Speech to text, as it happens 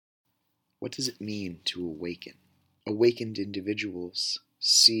What does it mean to awaken? Awakened individuals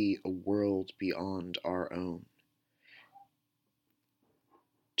see a world beyond our own.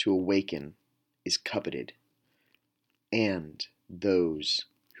 To awaken is coveted, and those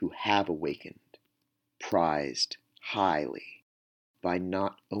who have awakened prized highly by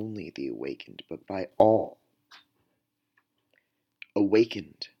not only the awakened, but by all.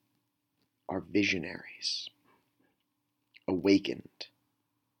 Awakened are visionaries. Awakened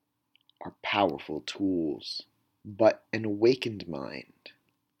are powerful tools, but an awakened mind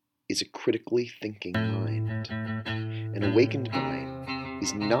is a critically thinking mind. An awakened mind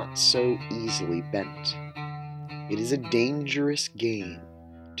is not so easily bent. It is a dangerous game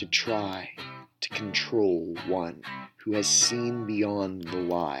to try to control one who has seen beyond the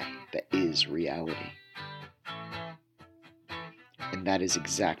lie that is reality. And that is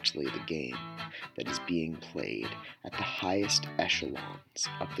exactly the game that is being played at the highest echelons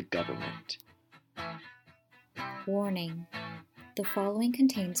of the government. Warning. The following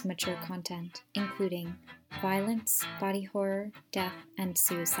contains mature content, including violence, body horror, death, and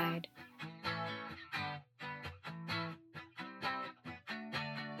suicide.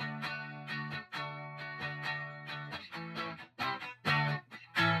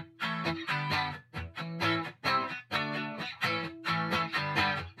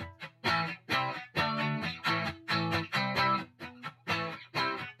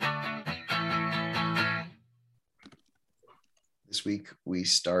 This week we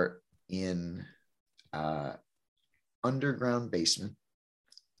start in underground basement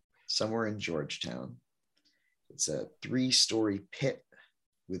somewhere in Georgetown. It's a 3-story pit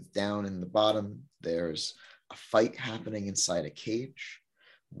with down in the bottom there's a fight happening inside a cage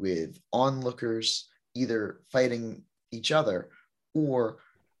with onlookers either fighting each other or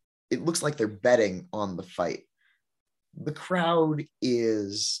it looks like they're betting on the fight. The crowd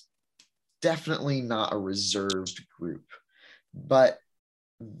is definitely not a reserved group, but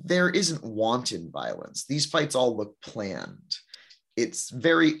there isn't wanton violence. These fights all look planned. It's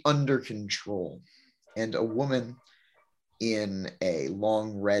very under control. And a woman in a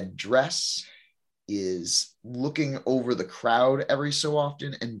long red dress is looking over the crowd every so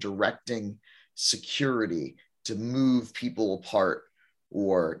often and directing security to move people apart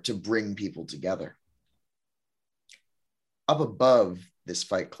or to bring people together. Up above this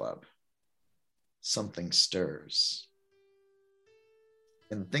fight club, something stirs.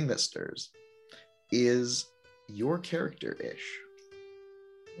 And the thing that stirs is your character, Ish.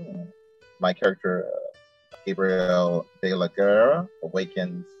 My character, Gabriel de la Guerra,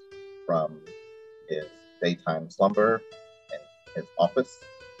 awakens from his daytime slumber in his office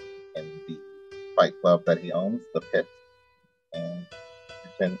in the fight club that he owns, the Pit, and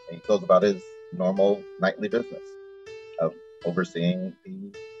he goes about his normal nightly business of overseeing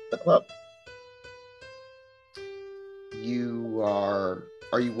the club.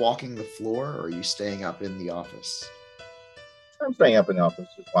 Are you walking the floor or are you staying up in the office? I'm staying up in the office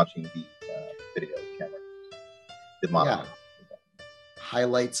just watching the video cameras. The monitor. Yeah.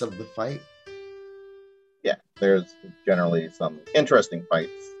 Highlights of the fight? Yeah, there's generally some interesting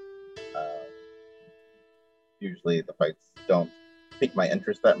fights. Usually the fights don't pique my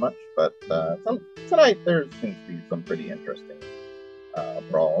interest that much, but tonight there seems to be some pretty interesting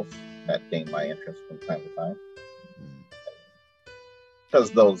brawls that gain my interest from time to time.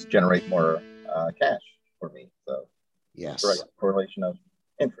 Because those generate more cash for me. So yes, direct correlation of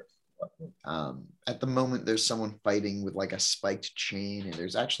interest. At the moment, there's someone fighting with like a spiked chain, and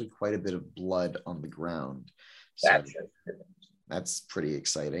there's actually quite a bit of blood on the ground. So that's pretty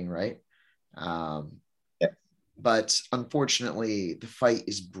exciting, right? Yeah. But unfortunately, the fight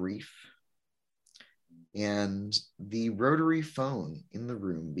is brief, and the rotary phone in the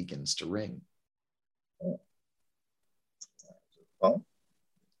room begins to ring. Well,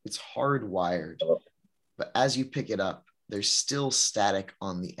 it's hardwired, but as you pick it up, there's still static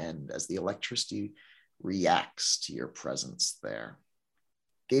on the end as the electricity reacts to your presence there.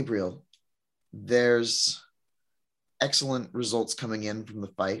 Gabriel, there's excellent results coming in from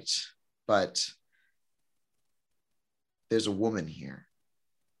the fight, but there's a woman here,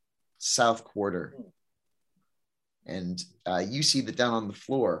 South Quarter, and you see that down on the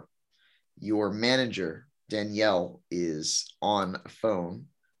floor, your manager, Danielle, is on a phone,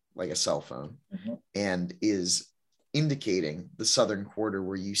 like a cell phone, and is indicating the southern quarter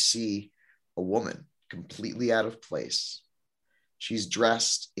where you see a woman completely out of place. She's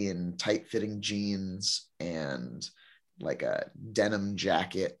dressed in tight-fitting jeans and like a denim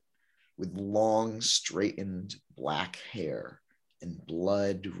jacket with long, straightened black hair and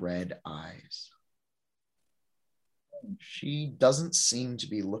blood red eyes. She doesn't seem to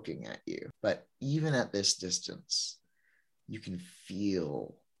be looking at you, but even at this distance, you can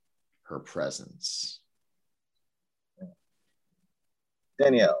feel her presence.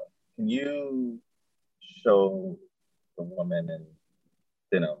 Danielle, can you show the woman in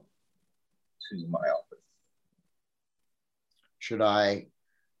denim to my office? Should I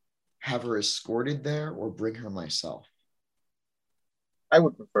have her escorted there or bring her myself? I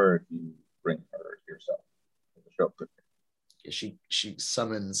would prefer if you bring her yourself. Show She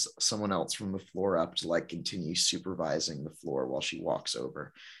summons someone else from the floor up to like continue supervising the floor while she walks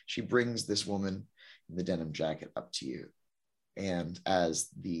over. She brings this woman in the denim jacket up to you. And as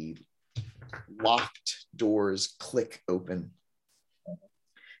the locked doors click open,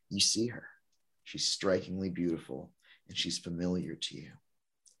 you see her. She's strikingly beautiful and she's familiar to you.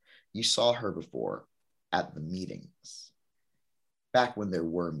 You saw her before at the meetings, back when there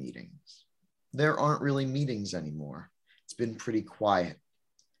were meetings. There aren't really meetings anymore. It's been pretty quiet,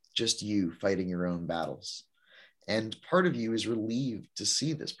 just you fighting your own battles. And part of you is relieved to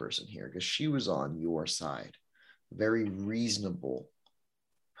see this person here because she was on your side, a very reasonable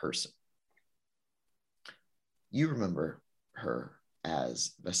person. You remember her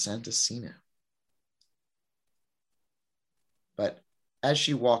as Vasantasina. But as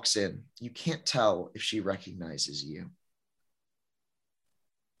she walks in, you can't tell if she recognizes you.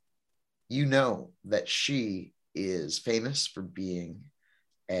 You know that she is famous for being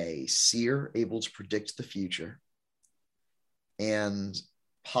a seer able to predict the future and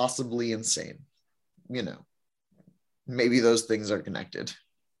possibly insane. You know, maybe those things are connected.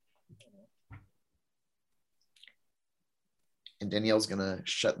 And Danielle's going to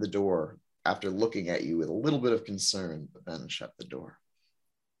shut the door after looking at you with a little bit of concern, but then shut the door.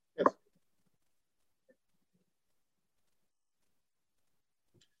 Yes.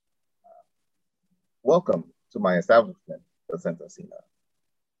 Welcome to my establishment, Vasantasina.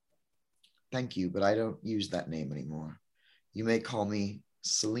 Thank you, but I don't use that name anymore. You may call me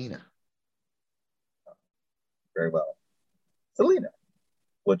Selena. Very well. Selena,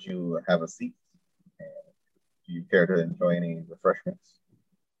 would you have a seat? And do you care to enjoy any refreshments?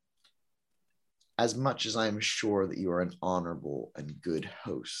 As much as I am sure that you are an honorable and good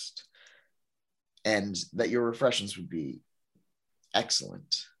host, and that your refreshments would be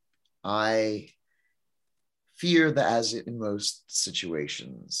excellent, I fear that, as in most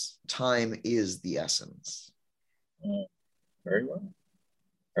situations, time is the essence. Very well.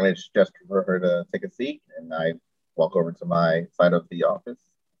 And it's just for her to take a seat, and I walk over to my side of the office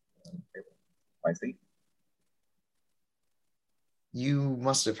and take my seat. You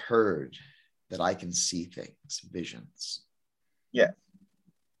must have heard that I can see things, visions. Yes.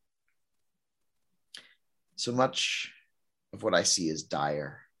 So much of what I see is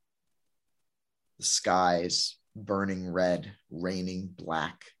dire. The skies burning red, raining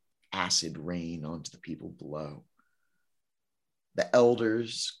black, acid rain onto the people below. The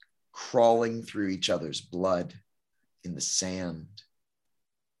elders crawling through each other's blood in the sand.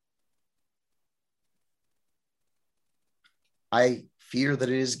 I fear that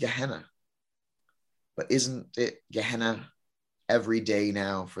it is Gehenna. But isn't it Gehenna every day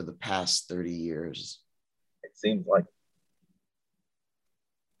now for the past 30 years? It seems like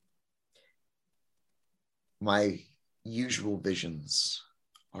my usual visions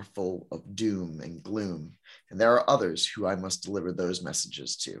are full of doom and gloom, and there are others who I must deliver those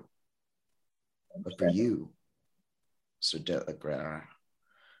messages to. But for you, Sir de Agrera,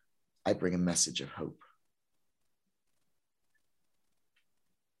 I bring a message of hope.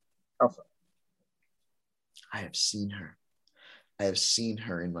 Awesome. I have seen her. I have seen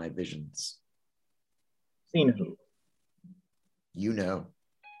her in my visions. Seen who? You know,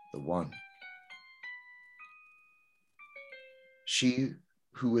 the one. She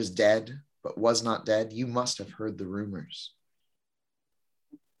who was dead but was not dead. You must have heard the rumors.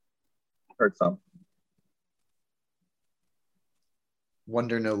 Heard some.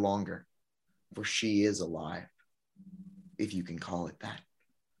 Wonder no longer, for she is alive, if you can call it that.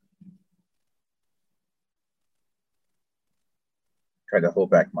 Try to hold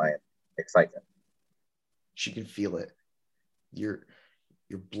back my excitement. She can feel it. Your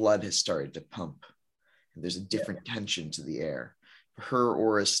blood has started to pump. And there's a different tension to the air. Her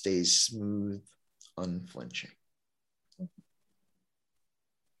aura stays smooth, unflinching.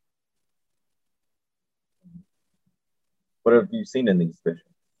 What have you seen in these visions?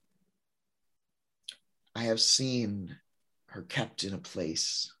 I have seen her kept in a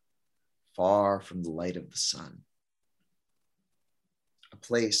place far from the light of the sun. A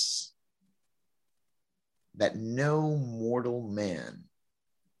place that no mortal man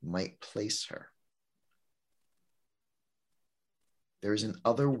might place her. there's an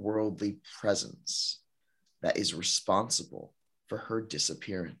otherworldly presence that is responsible for her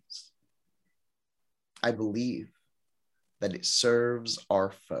disappearance. I believe that it serves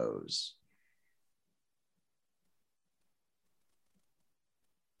our foes.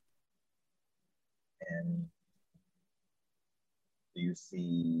 And do you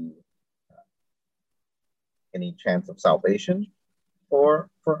see any chance of salvation for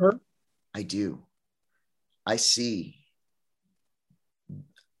her? I do. I see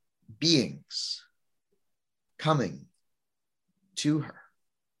beings coming to her,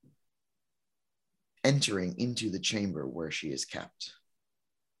 entering into the chamber where she is kept.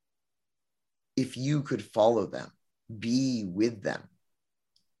 If you could follow them, be with them,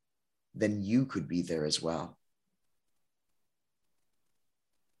 then you could be there as well.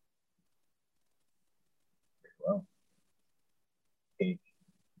 Well, can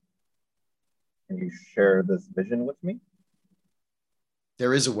you share this vision with me?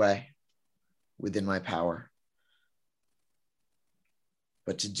 There is a way within my power.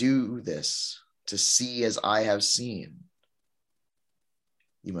 But to do this, to see as I have seen,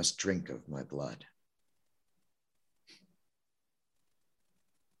 you must drink of my blood.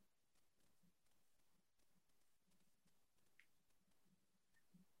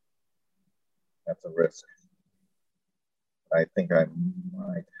 That's a risk. I think I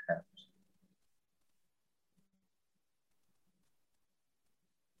might have to.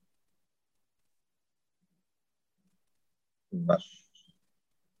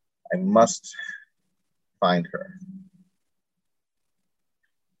 I must find her.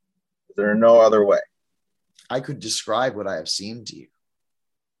 Is there no other way? I could describe what I have seen to you,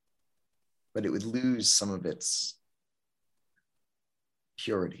 but it would lose some of its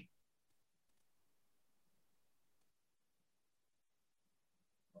purity.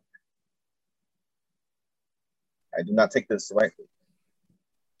 I do not take this lightly.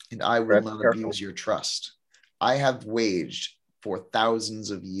 And I will not abuse your trust. I have waged for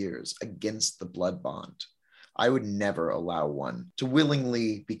thousands of years against the blood bond. I would never allow one to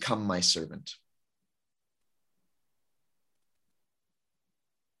willingly become my servant.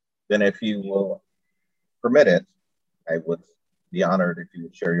 Then if you will permit it, I would be honored if you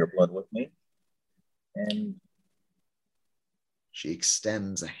would share your blood with me. And she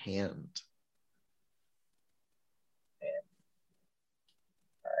extends a hand. And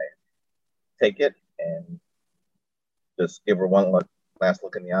I take it and just give her one last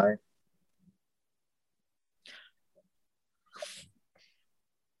look in the eye.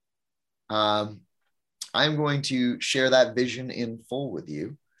 I'm going to share that vision in full with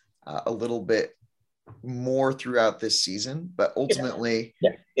you a little bit more throughout this season, but ultimately,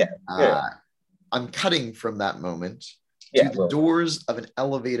 I'm cutting from that moment to the doors of an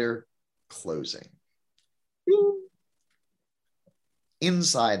elevator closing.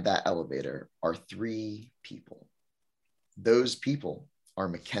 Inside that elevator are 3 people. Those people are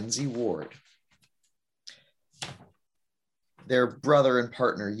Mackenzie Ward, their brother and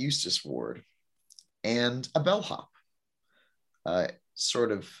partner Eustace Ward, and a bellhop,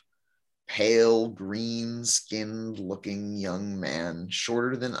 sort of pale, green-skinned looking young man,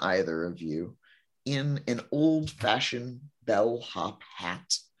 shorter than either of you, in an old-fashioned bellhop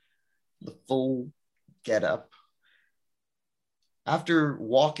hat, the full getup. After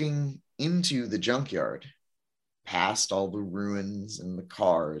walking into the junkyard, past all the ruins and the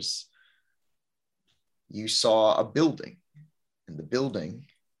cars, you saw a building, and the building,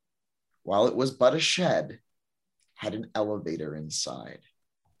 while it was but a shed, had an elevator inside.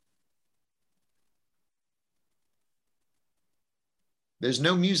 There's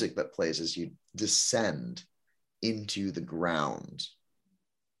no music that plays as you descend into the ground.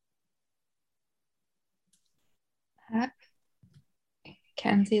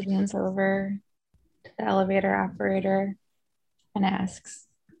 Kenzie leans over to the elevator operator and asks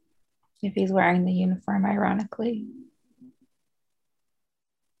if he's wearing the uniform ironically.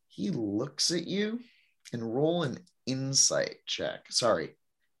 He looks at you and roll an insight check. Sorry,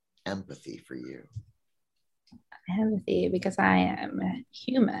 empathy for you. Empathy, because I am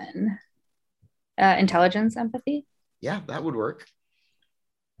human. Intelligence, empathy? Yeah, that would work.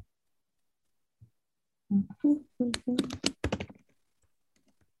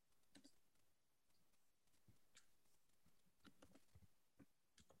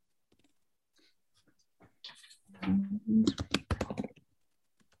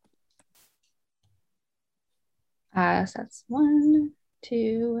 So that's 1,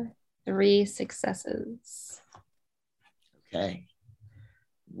 2, 3 successes. Okay.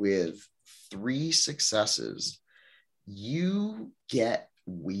 With 3 successes, you get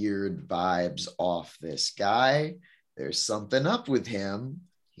weird vibes off this guy. There's something up with him.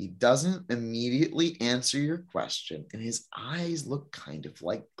 He doesn't immediately answer your question, and his eyes look kind of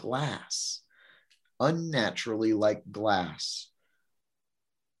like glass, unnaturally like glass.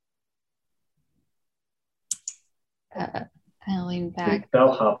 I lean back.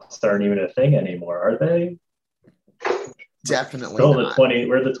 Bellhops aren't even a thing anymore, are they? Definitely Still not.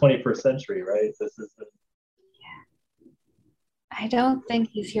 we're the 21st century, right? This is the... I don't think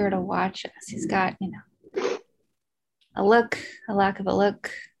he's here to watch us. He's got, a look, a lack of a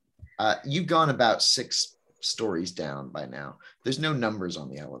look. You've gone about 6 stories down by now. There's no numbers on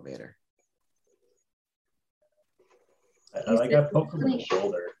the elevator. I got poked on the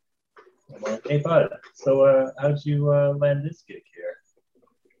shoulder. I'm like, hey, bud, so how'd you land this gig here?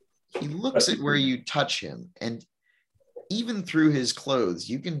 He looks at where you touch him, and even through his clothes,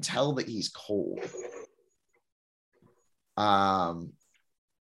 you can tell that he's cold.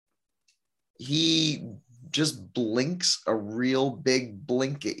 He just blinks a real big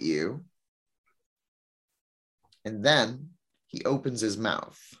blink at you, and then he opens his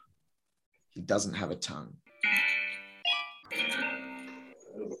mouth. He doesn't have a tongue.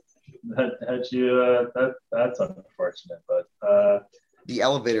 That's unfortunate, but the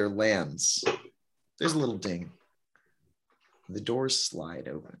elevator lands. There's a little ding. The doors slide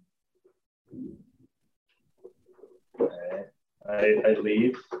open. I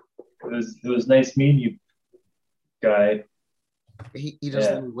leave. It was nice meeting you, guy. He does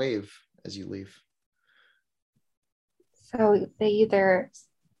a little wave as you leave.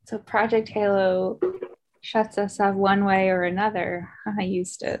 So Project Halo shuts us off one way or another,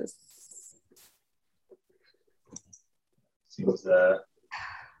 Eustace. Seems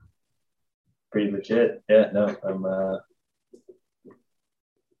pretty legit. Yeah, no,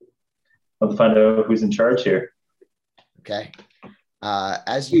 I'll find out who's in charge here. Okay.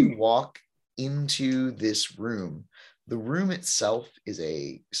 As you walk into this room, the room itself is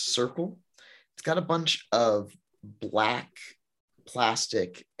a circle. It's got a bunch of black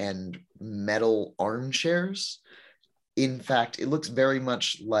plastic and metal armchairs. In fact, it looks very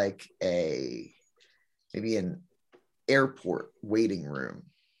much like maybe an airport waiting room.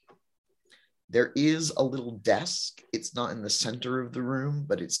 There is a little desk. It's not in the center of the room,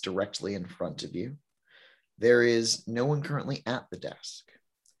 but it's directly in front of you. There is no one currently at the desk.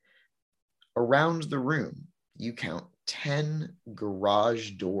 Around the room, you count 10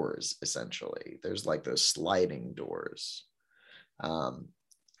 garage doors, essentially. There's like those sliding doors.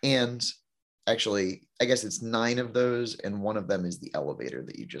 And actually, I guess it's 9 of those, and one of them is the elevator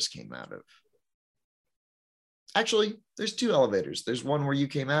that you just came out of. Actually, there's 2 elevators. There's one where you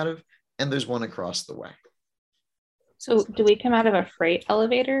came out of, and there's one across the way. So do we come out of a freight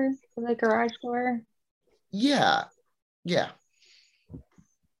elevator for the garage door? Yeah.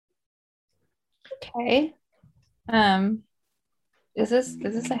 Okay. Is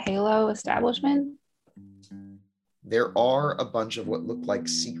this a Halo establishment? There are a bunch of what look like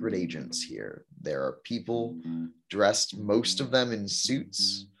secret agents here. There are people dressed, most of them in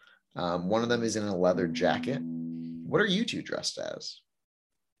suits. One of them is in a leather jacket. What are you 2 dressed as?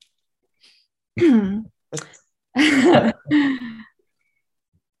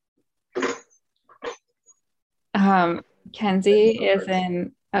 Kenzie is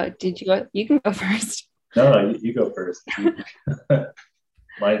in. Oh, did you go? You can go first. No, you go first.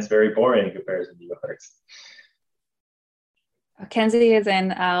 Mine's very boring in comparison to yours. Kenzie is in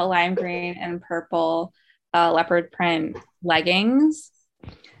lime green and purple leopard print leggings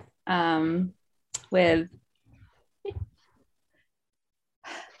with.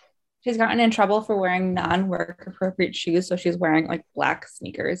 She's gotten in trouble for wearing non-work appropriate shoes, so she's wearing like black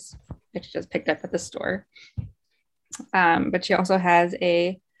sneakers that she just picked up at the store. But she also has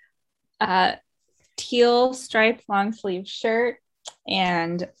a teal striped long sleeve shirt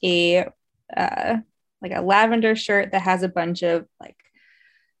and a like a lavender shirt that has a bunch of like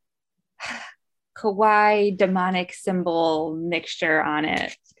kawaii demonic symbol mixture on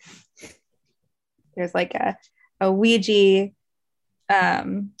it. There's like a Ouija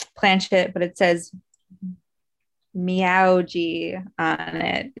planchette, but it says Meowgy on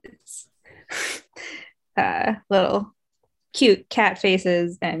it. It's little cute cat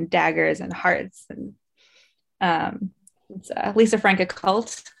faces and daggers and hearts, and it's a Lisa Frank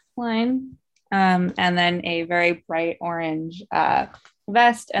occult line, and then a very bright orange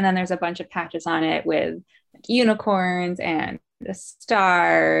vest, and then there's a bunch of patches on it with like unicorns and the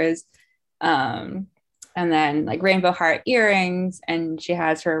stars, and then like rainbow heart earrings, and she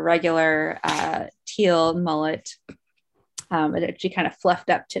has her regular teal mullet that she kind of fluffed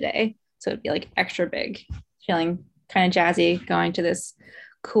up today, so it'd be like extra big, feeling kind of jazzy going to this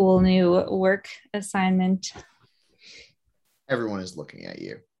cool new work assignment. Everyone is looking at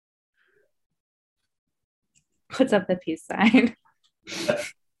you. Puts up the peace sign.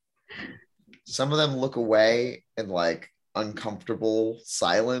 Some of them look away in like uncomfortable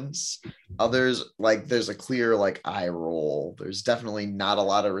silence. Others, like, there's a clear like eye roll. There's definitely not a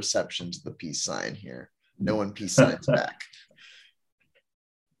lot of reception to the peace sign here. No one peace signs back.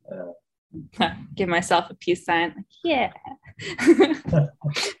 Give myself a peace sign. Like, yeah.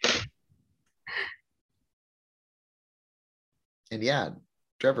 And yeah,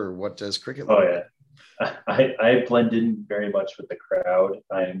 Trevor, what does Cricket look Oh like? yeah, I blend in very much with the crowd.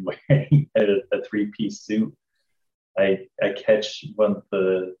 I am wearing a three-piece suit. I catch one of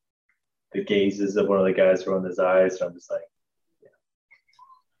the gazes of one of the guys rolling his eyes, and I'm just like,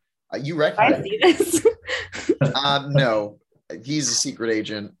 You I recognize? see this. No, he's a secret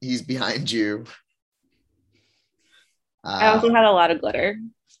agent. He's behind you. I also had a lot of glitter,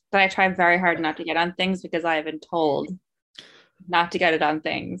 but I try very hard not to get on things because I have been told not to get it on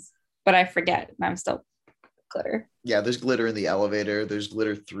things, but I forget and I'm still glitter. Yeah, there's glitter in the elevator. There's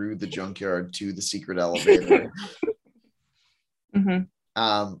glitter through the junkyard to the secret elevator.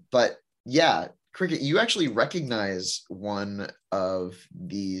 But yeah, Cricket, you actually recognize one of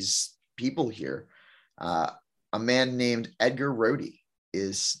these people here. A man named Edgar Rohde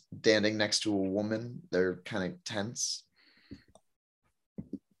is standing next to a woman. They're kind of tense.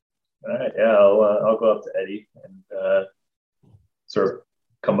 all right, yeah, I'll go up to Eddie and sort of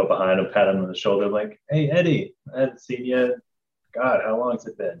come up behind him, pat him on the shoulder, like, hey, Eddie, I haven't seen you. God, how long has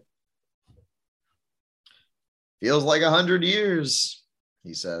it been? Feels like 100 years,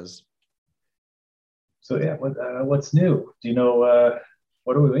 he says. So yeah, what's new? Do you know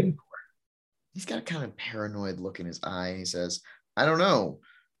what are we waiting for? He's got a kind of paranoid look in his eye. He says, I don't know.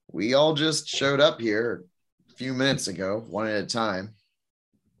 We all just showed up here a few minutes ago, one at a time.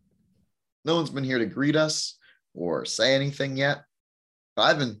 No one's been here to greet us or say anything yet.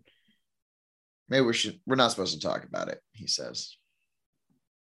 But maybe we're not supposed to talk about it, he says.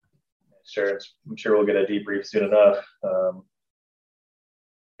 Sure, I'm sure we'll get a debrief soon enough.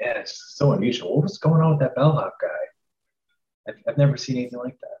 Yeah, it's so unusual. What was going on with that bellhop guy? I've never seen anything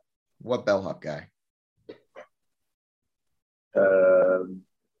like that. What bellhop guy?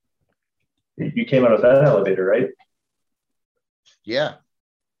 You came out of that elevator, right? Yeah.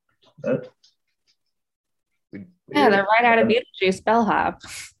 Yeah, they're right out of Beetlejuice bellhop.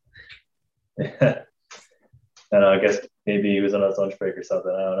 Yeah. I don't know, I guess maybe he was on his lunch break or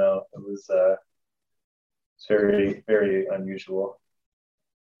something. I don't know. It was very, very unusual.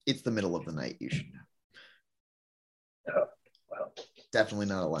 It's the middle of the night, you should know. Oh, wow. Definitely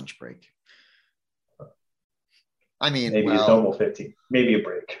not a lunch break. I mean, maybe a normal 15, maybe a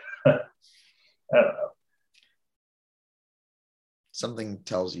break. I don't know. Something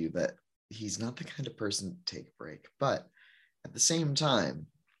tells you that he's not the kind of person to take a break, but at the same time,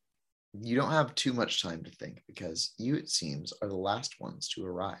 you don't have too much time to think because you, it seems, are the last ones to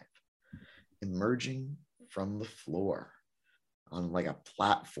arrive. Emerging from the floor on like a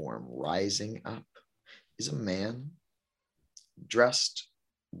platform rising up is a man dressed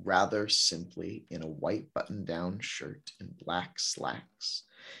rather simply in a white button-down shirt and black slacks.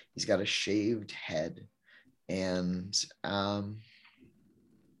 He's got a shaved head and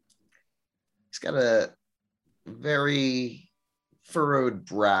he's got a very furrowed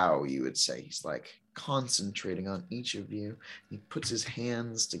brow, you would say. He's like concentrating on each of you. He puts his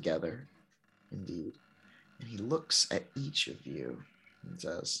hands together, indeed, and he looks at each of you and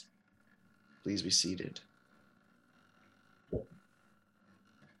says, please be seated.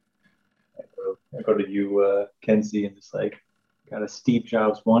 I go to you, Kenzie, and just like, got a Steve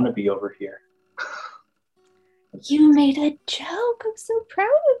Jobs wannabe over here. You made a joke. I'm so proud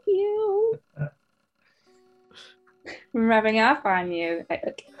of you. I'm rubbing off on you.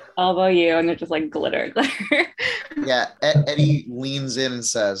 I elbow you, and they're just like glitter. Yeah, Eddie leans in and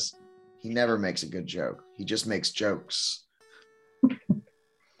says, he never makes a good joke. He just makes jokes.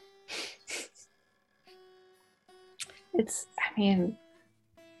 I mean,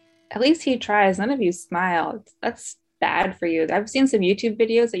 at least he tries. None of you smile. That's bad for you. I've seen some YouTube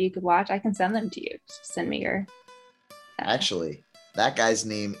videos that you could watch. I can send them to you. Just send me your... Actually, that guy's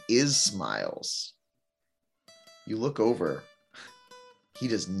name is Smiles. You look over. He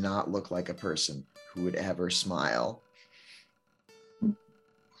does not look like a person who would ever smile.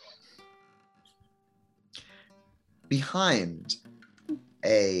 Behind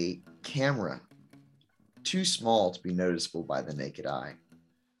a camera, too small to be noticeable by the naked eye,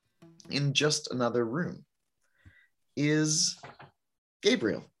 in just another room, is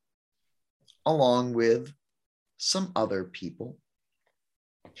Gabriel, along with some other people.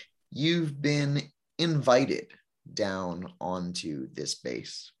 You've been invited down onto this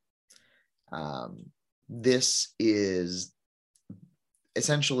base. This is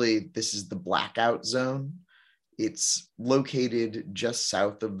the blackout zone. It's located just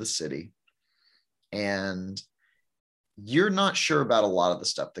south of the city. And you're not sure about a lot of the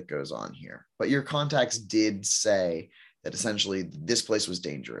stuff that goes on here, but your contacts did say that essentially this place was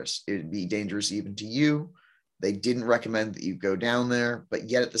dangerous. It would be dangerous even to you. They didn't recommend that you go down there, but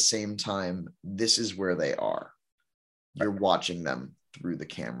yet at the same time, this is where they are. You're watching them through the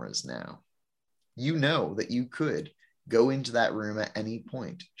cameras now. You know that you could go into that room at any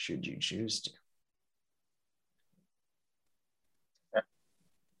point, should you choose to.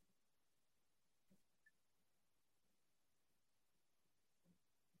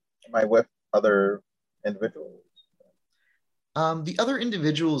 Am I with other individuals? The other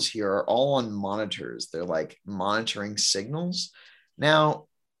individuals here are all on monitors. They're like monitoring signals. Now,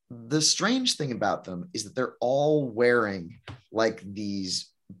 the strange thing about them is that they're all wearing like these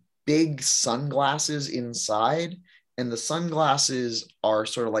big sunglasses inside, and the sunglasses are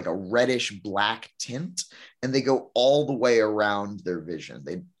sort of like a reddish black tint, and they go all the way around their vision.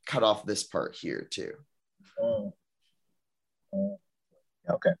 They cut off this part here too.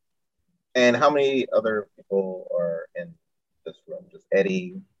 Okay. And how many other people are in this room? Just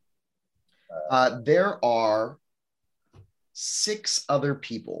Eddie? There are 6 other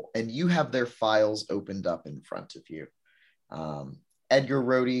people, and you have their files opened up in front of you. Edgar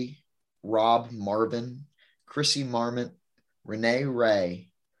Rohde, Rob Marvin, Chrissy Marmot, Renee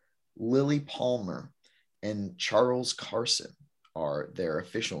Ray, Lily Palmer, and Charles Carson are their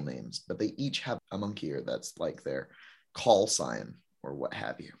official names, but they each have a monkey, or that's like their call sign or what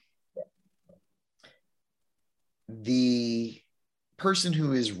have you. The person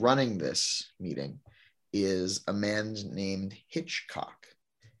who is running this meeting is a man named Hitchcock.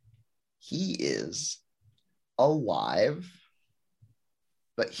 He is alive,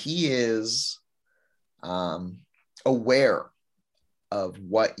 but he is aware of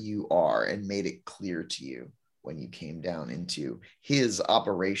what you are and made it clear to you when you came down into his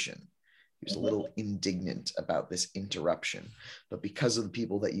operation. He was a little indignant about this interruption, but because of the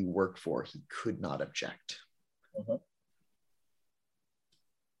people that you work for, he could not object.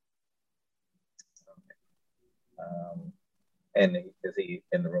 And is he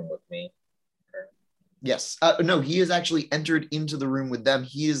in the room with me? Yes. No, he has actually entered into the room with them.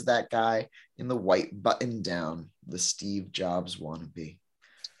 He is that guy in the white button down, the Steve Jobs wannabe.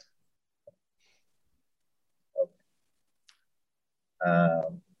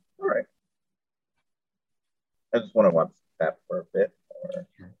 All right. I just want to watch that for a bit.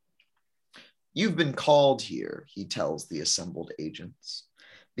 You've been called here, he tells the assembled agents,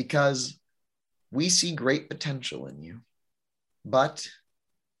 because we see great potential in you, but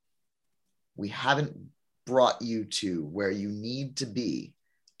we haven't brought you to where you need to be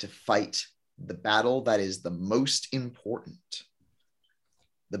to fight the battle that is the most important,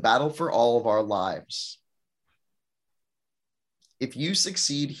 the battle for all of our lives. If you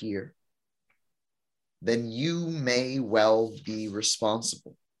succeed here, then you may well be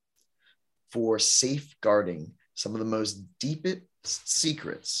responsible for safeguarding some of the most deepest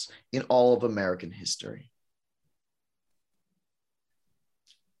secrets in all of American history.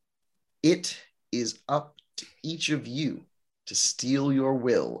 It is up to each of you to steel your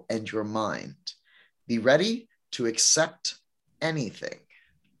will and your mind. Be ready to accept anything.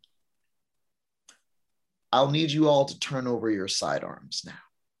 I'll need you all to turn over your sidearms now.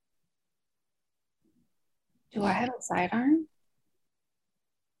 Do I have a sidearm?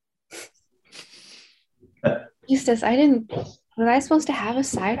 Eustace, was I supposed to have a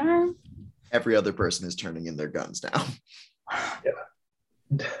sidearm? Every other person is turning in their guns now. Yeah.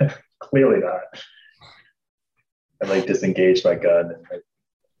 Clearly not. I like disengage my gun and like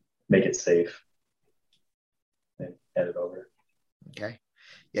make it safe and hand it over. Okay.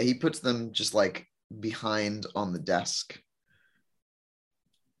 Yeah, he puts them just like behind on the desk.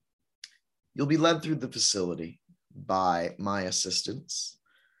 You'll be led through the facility by my assistants,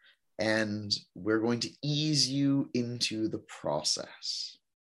 and we're going to ease you into the process.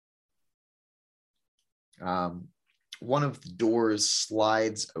 One of the doors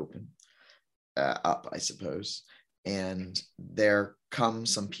slides open, up, I suppose, and there come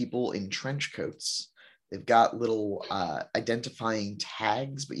some people in trench coats. They've got little identifying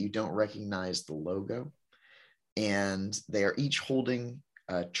tags, but you don't recognize the logo. And they are each holding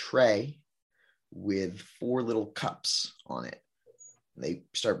a tray with 4 little cups on it. They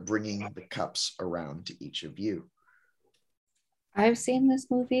start bringing the cups around to each of you. I've seen this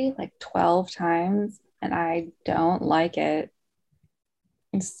movie like 12 times and I don't like it.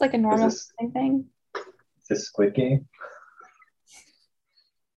 It's like a normal thing. Is The Squid Game?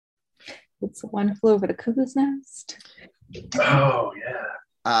 It's One Flew Over the Cuckoo's Nest. Oh,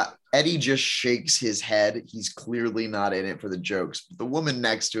 yeah. Eddie just shakes his head. He's clearly not in it for the jokes. But the woman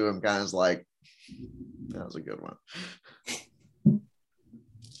next to him kind of is like, that was a good one.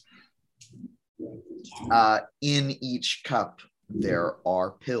 In each cup, there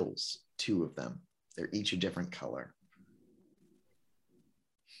are pills, 2 of them. They're each a different color.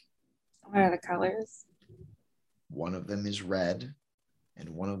 What are the colors? One of them is red, and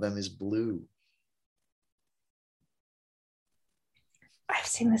one of them is blue. I've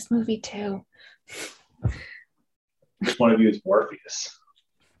seen this movie too. Which one of you is Morpheus?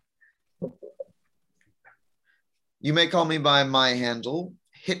 You may call me by my handle,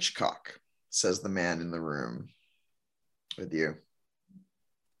 Hitchcock, says the man in the room with you.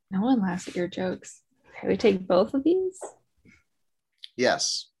 No one laughs at your jokes. Can we take both of these?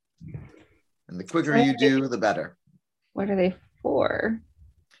 Yes. And the quicker you do, the better. What are they for?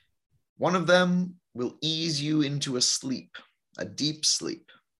 One of them will ease you into a sleep, a deep sleep,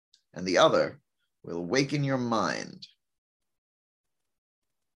 and the other will awaken your mind.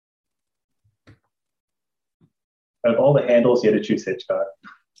 Out of all the handles, you had to choose Hitchcock,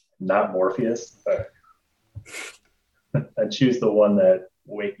 not Morpheus. I choose the one that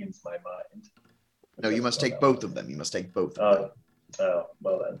awakens my mind. No, you must take both of them. You must take both of them. Oh,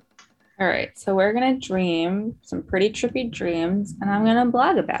 well then. All right, so we're gonna dream some pretty trippy dreams, and I'm gonna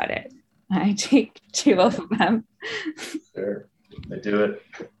blog about it. I take 2 of them. Sure, I do it.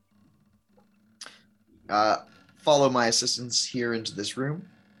 Follow my assistants here into this room,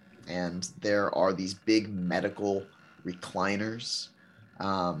 and there are these big medical recliners.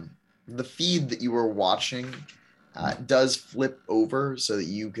 The feed that you were watching does flip over so that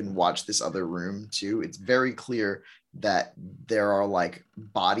you can watch this other room too. It's very clear that there are like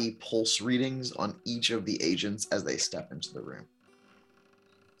body pulse readings on each of the agents as they step into the room.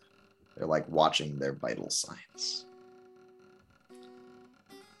 They're like watching their vital signs.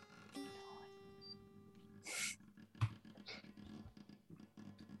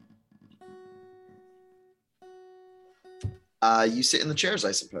 You sit in the chairs,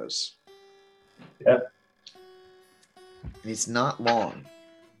 I suppose. Yeah. And it's not long.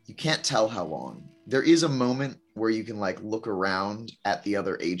 You can't tell how long. There is a moment where you can like look around at the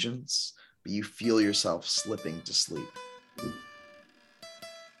other agents, but you feel yourself slipping to sleep.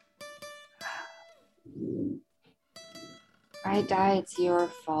 I die, it's your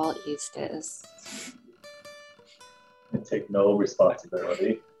fault, Eustace. I take no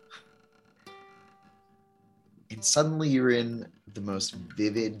responsibility. And suddenly you're in the most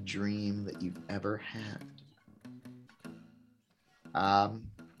vivid dream that you've ever had.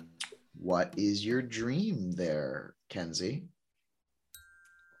 What is your dream there, Kenzie?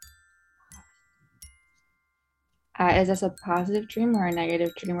 Is this a positive dream or a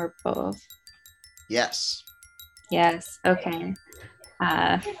negative dream or both? Yes. Yes, okay.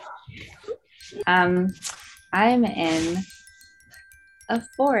 I'm in a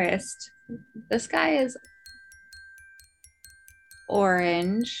forest. The sky is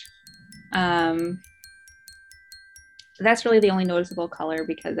orange. That's really the only noticeable color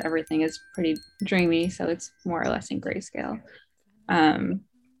because everything is pretty dreamy, so it's more or less in grayscale. The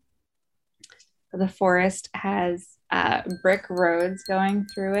forest has brick roads going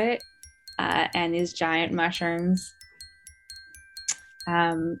through it and these giant mushrooms.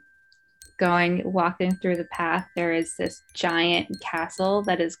 Walking through the path, there is this giant castle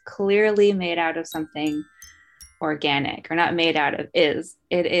that is clearly made out of something organic, or not made out of, it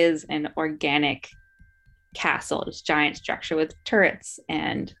is an organic castle, this giant structure with turrets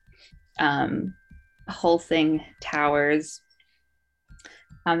and a whole thing towers.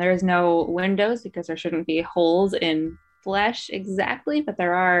 There is no windows because there shouldn't be holes in flesh exactly, but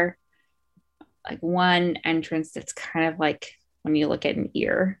there are like one entrance that's kind of like when you look at an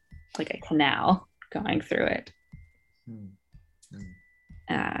ear, like a canal going through it.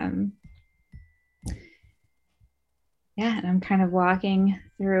 Yeah, and I'm kind of walking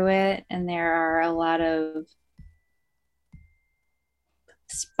through it, and there are a lot of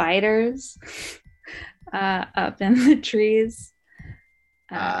spiders up in the trees.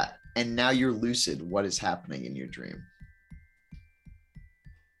 And now you're lucid. What is happening in your dream?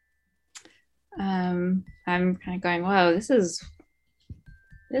 I'm kind of going, whoa, this is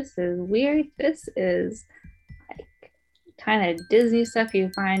weird. This is like kind of Disney stuff you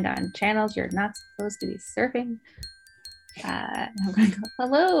find on channels you're not supposed to be surfing. I'm going to go,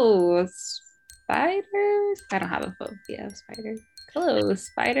 hello, spiders. I don't have a phobia of spiders. Hello,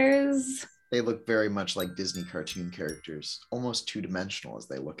 spiders. They look very much like Disney cartoon characters, almost two-dimensional as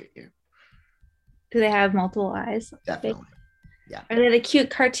they look at you. Do they have multiple eyes? Definitely. Yeah. Are they the cute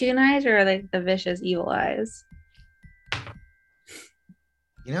cartoon eyes or are they the vicious evil eyes?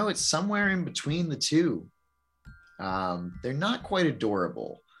 You know, it's somewhere in between the two. They're not quite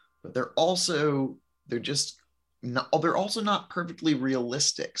adorable, but they're also not perfectly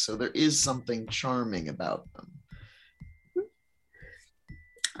realistic. So there is something charming about them.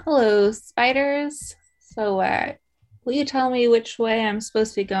 Hello, spiders. So, will you tell me which way I'm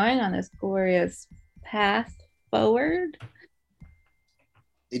supposed to be going on this glorious path forward?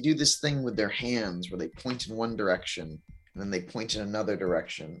 They do this thing with their hands where they point in one direction, and then they point in another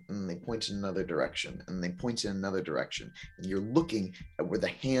direction, and then they point in another direction, and they point in another direction. And you're looking at where the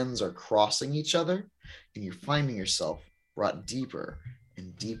hands are crossing each other, and you're finding yourself brought deeper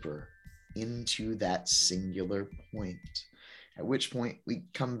and deeper into that singular point. At which point we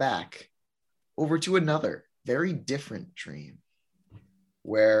come back over to another very different dream.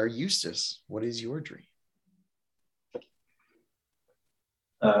 Where, Eustace, what is your dream?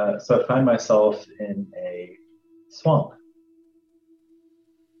 So I find myself in a swamp.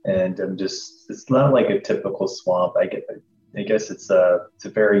 And it's not like a typical swamp. I guess it's a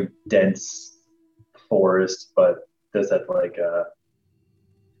very dense forest, but does have like a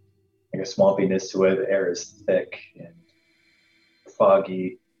swampiness to it. The air is thick and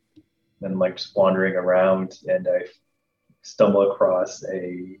foggy. And I'm like just wandering around, and I stumble across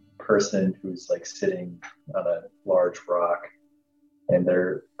a person who's like sitting on a large rock, and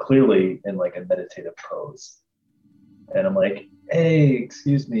they're clearly in like a meditative pose. And I'm like, hey,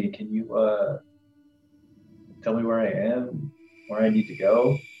 excuse me, can you tell me where I am, where I need to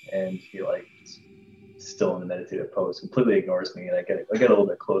go? And he like still in the meditative pose, completely ignores me, and I get a little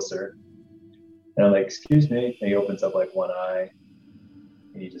bit closer, and I'm like, excuse me, and he opens up like one eye,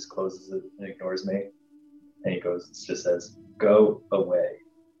 and he just closes it and ignores me, and he just says, go away.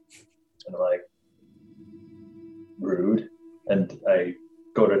 And I'm like, rude. And I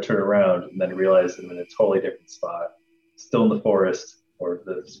go to turn around and then realize I'm in a totally different spot, still in the forest, or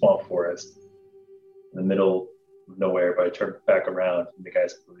the swamp forest, in the middle of nowhere. But I turn back around and the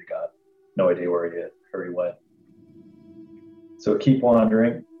guy's completely got no idea where he went. So I keep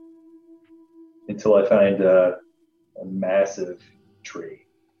wandering until I find a massive tree,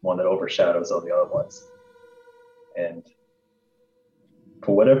 one that overshadows all the other ones. And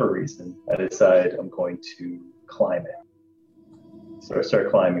for whatever reason, I decide I'm going to climb it. So I start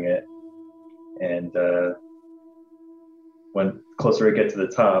climbing it, and when closer I get to the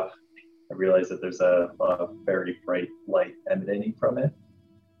top, I realize that there's a very bright light emanating from it.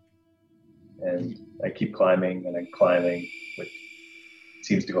 And I keep climbing, and I'm climbing, which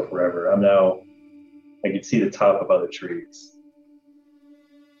seems to go forever. I can see the top of other trees.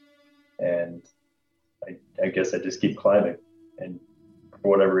 And I guess I just keep climbing. And for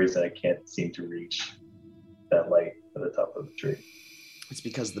whatever reason, I can't seem to reach that light at the top of the tree. It's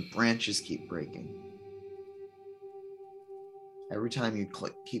because the branches keep breaking. Every time you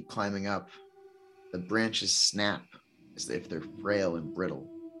keep climbing up, the branches snap as if they're frail and brittle.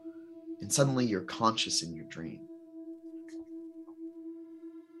 And suddenly you're conscious in your dream.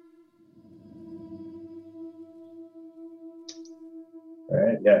 All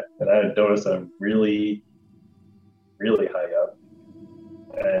right, yeah. And I notice I'm really, really high up.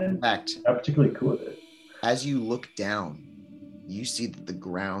 And In fact, not particularly cool with it. As you look down, you see that the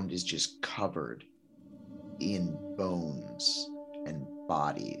ground is just covered in bones and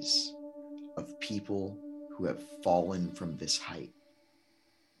bodies of people who have fallen from this height.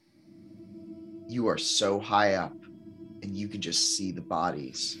 You are so high up, and you can just see the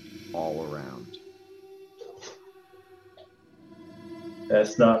bodies all around.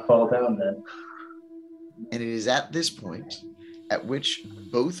 Let's not fall down then. And it is at this point at which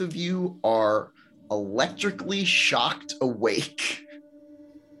both of you are electrically shocked awake.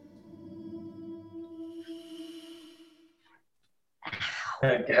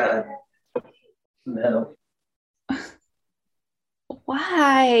 Oh, God. No.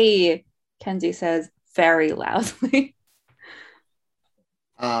 Why? Kenzie says very loudly.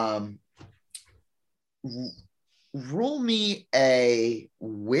 Roll me a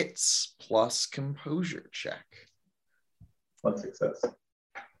wits plus composure check. 1 success.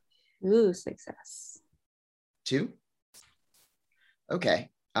 Ooh, success. 2? Okay.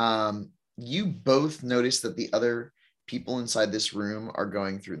 You both notice that the other people inside this room are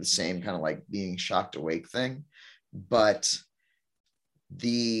going through the same kind of like being shocked awake thing. But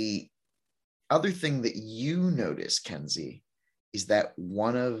the other thing that you notice, Kenzie, is that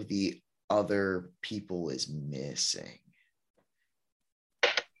one of the other people is missing.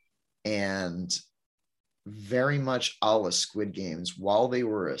 And very much a la Squid Games, while they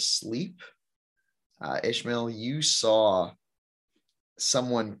were asleep, Ishmael, you saw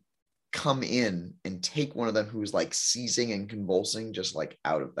someone come in and take one of them who was like seizing and convulsing just like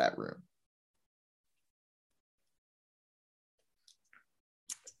out of that room.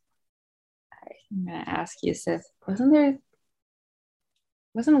 I'm gonna ask Yusuf, wasn't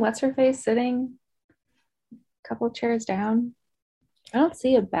what's her face sitting a couple chairs down? I don't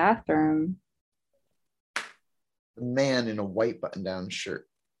see a bathroom. The man in a white button-down shirt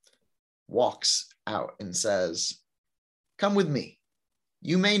walks out and says, "Come with me.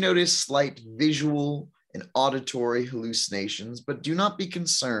 You may notice slight visual and auditory hallucinations, but do not be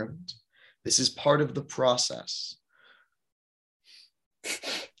concerned. This is part of the process."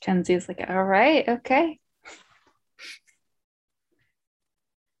 Kenzie's like, all right, okay.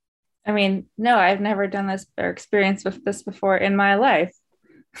 I mean, no, I've never done this or experienced with this before in my life.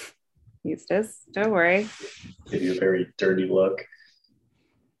 Eustace, don't worry. Give you a very dirty look.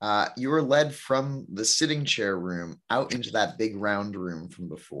 You are led from the sitting chair room out into that big round room from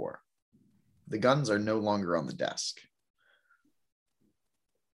before. The guns are no longer on the desk.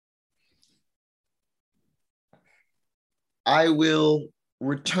 I will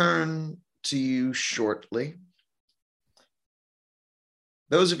return to you shortly.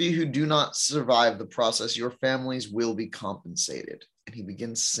 Those of you who do not survive the process, your families will be compensated. And he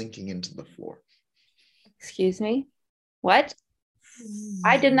begins sinking into the floor. Excuse me? What?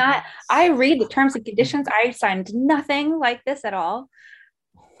 I did not. I read the terms and conditions. I signed nothing like this at all.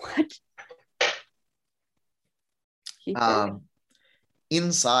 What?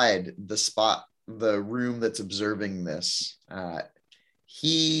 Inside the room that's observing this,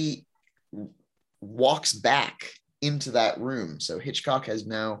 he walks back into that room. So Hitchcock has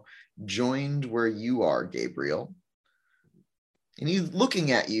now joined where you are, Gabriel. And he's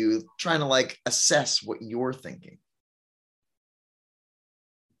looking at you, trying to like assess what you're thinking.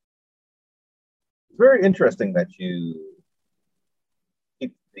 It's very interesting that you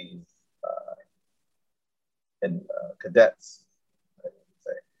keep these cadets, I would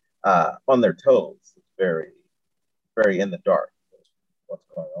say, on their toes. It's very, very in the dark. What's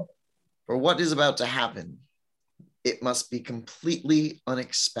going on? For what is about to happen, it must be completely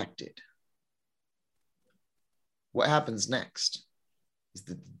unexpected. What happens next is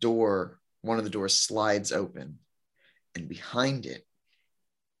that one of the doors slides open, and behind it,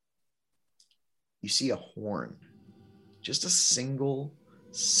 you see a horn, just a single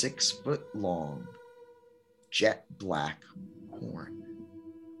 6-foot-long jet black horn.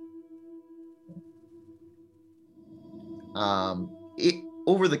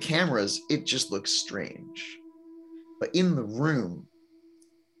 Over the cameras, it just looks strange. But in the room,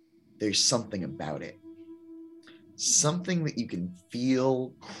 there's something about it. Something that you can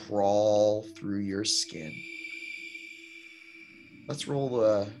feel crawl through your skin. Let's roll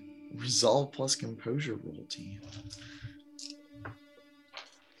the Resolve plus Composure roll, team.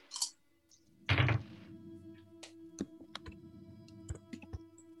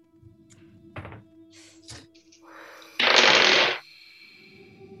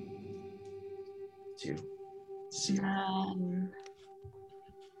 Two. Zero.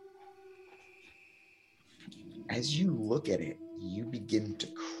 As you look at it, you begin to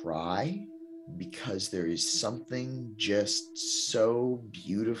cry because there is something just so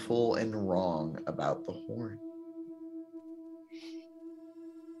beautiful and wrong about the horn.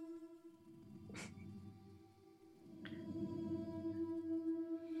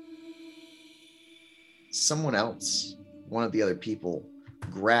 Someone else, one of the other people,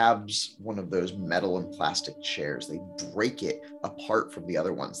 grabs one of those metal and plastic chairs. They break it apart from the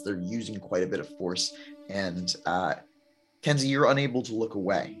other ones. They're using quite a bit of force. And Kenzie, you're unable to look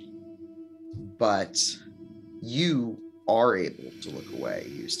away. But you are able to look away,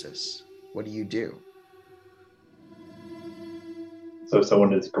 Eustace. What do you do? So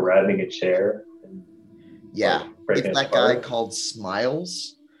someone is grabbing a chair? Yeah, it's that guy called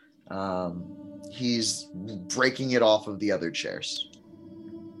Smiles. He's breaking it off of the other chairs.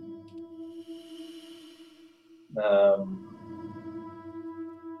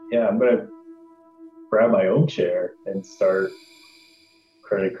 Yeah, I'm going to grab my own chair and start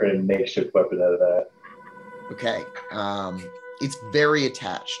create a makeshift weapon out of that. Okay. It's very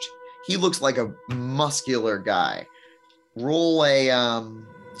attached. He looks like a muscular guy. Roll a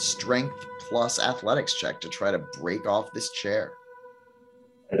strength plus athletics check to try to break off this chair.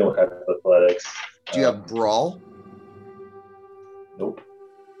 I don't have athletics. Do you have brawl? Nope.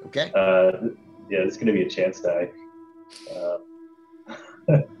 Okay. Yeah, this is going to be a chance die.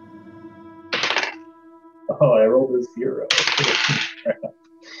 Oh, I rolled a 0.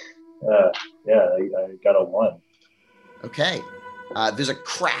 Yeah, I got a 1. Okay. There's a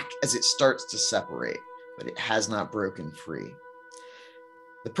crack as it starts to separate, but it has not broken free.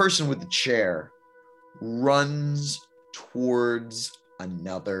 The person with the chair runs towards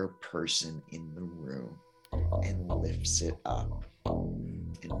another person in the room and lifts it up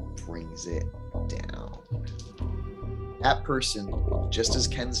and brings it down. That person, just as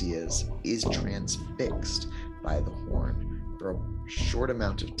Kenzie is transfixed by the horn for a short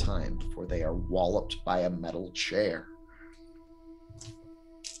amount of time before they are walloped by a metal chair.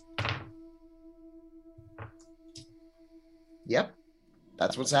 Yep,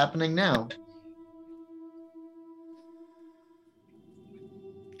 that's what's happening now.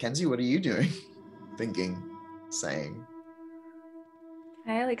 Kenzie, what are you doing? Thinking, saying.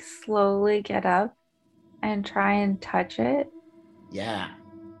 I like slowly get up and try and touch it. Yeah,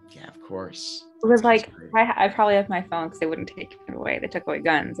 of course. Because like I probably have my phone because they wouldn't take it away. They took away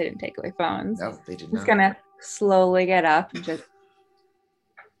guns. They didn't take away phones. No, they did I'm not. just gonna slowly get up and just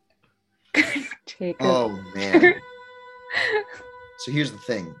take it. Oh man. So here's the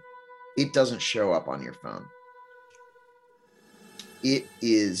thing. It doesn't show up on your phone. It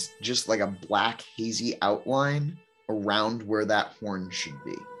is just like a black hazy outline around where that horn should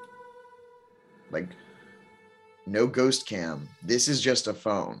be. Like no ghost cam. This is just a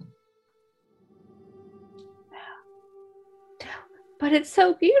phone. But it's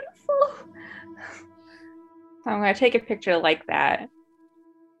so beautiful. So I'm gonna take a picture like that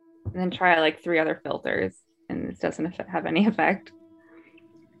and then try like 3 other filters, and it doesn't have any effect.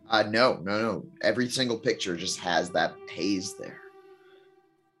 No. Every single picture just has that haze there.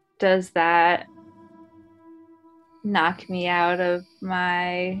 Does that knock me out of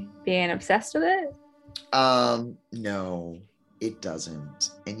my being obsessed with it? No, it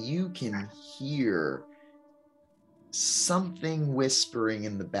doesn't. And you can hear something whispering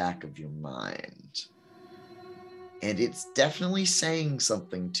in the back of your mind. And it's definitely saying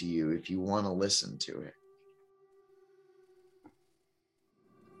something to you if you want to listen to it.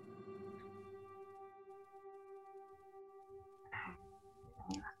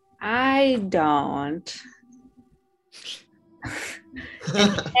 I don't.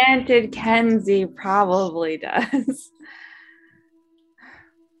 Enchanted Kenzie probably does.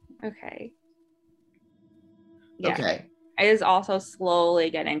 Okay. Yeah. Okay. It is also slowly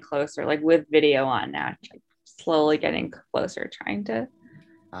getting closer, like with video on now, like slowly getting closer, trying to.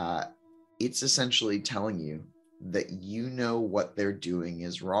 It's essentially telling you that you know what they're doing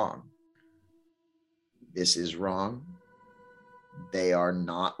is wrong. This is wrong. They are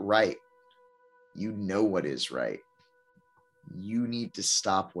not right. You know what is right. You need to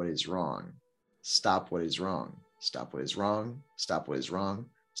stop what is wrong. Stop what is wrong. Stop what is wrong. Stop what is wrong.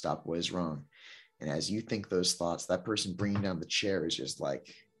 Stop what is wrong. And as you think those thoughts, that person bringing down the chair is just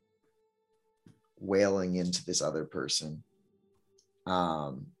like wailing into this other person.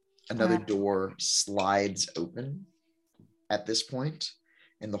 Another door slides open at this point,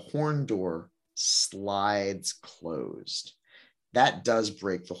 and the horn door slides closed. That does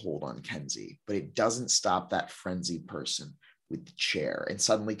break the hold on Kenzie, but it doesn't stop that frenzied person with the chair. And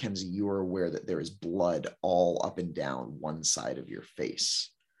suddenly, Kenzie, you are aware that there is blood all up and down one side of your face.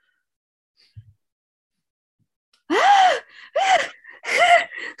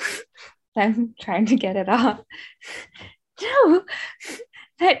 I'm trying to get it off. No,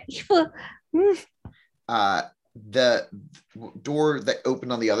 that evil. The door that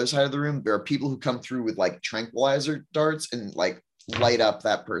opened on the other side of the room, there are people who come through with like tranquilizer darts and like light up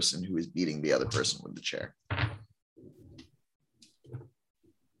that person who is beating the other person with the chair.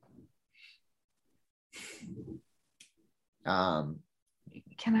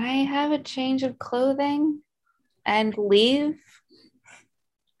 Can I have a change of clothing and leave?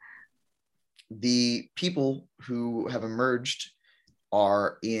 The people who have emerged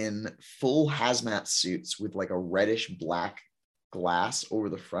are in full hazmat suits with like a reddish black glass over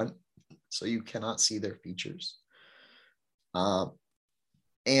the front, so you cannot see their features.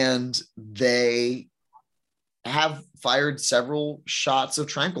 And they have fired several shots of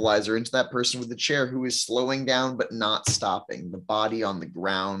tranquilizer into that person with the chair who is slowing down but not stopping. The body on the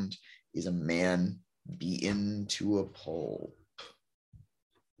ground is a man beaten to a pulp.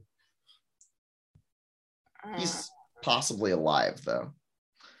 He's possibly alive, though.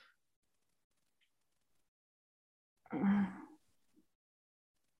 I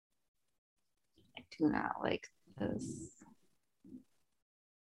do not like this.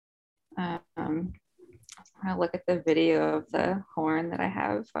 I look at the video of the horn that I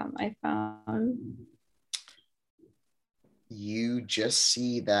have on my phone. You just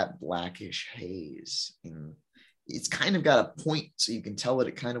see that blackish haze. It's kind of got a point, so you can tell that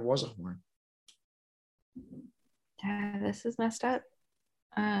it kind of was a horn. Yeah, this is messed up.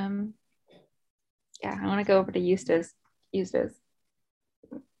 Yeah, I want to go over to Eustace. Eustace.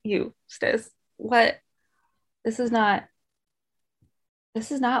 What? This is not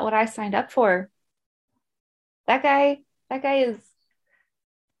what I signed up for. That guy is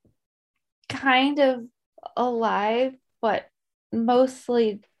kind of alive, but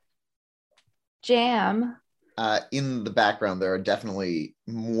mostly jam. In the background, there are definitely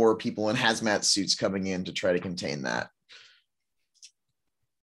more people in hazmat suits coming in to try to contain that.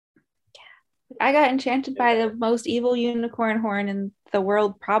 I got enchanted by the most evil unicorn horn in the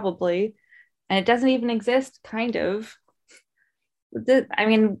world, probably. And it doesn't even exist, kind of. I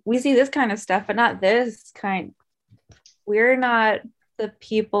mean, we see this kind of stuff, but not this kind. We're not the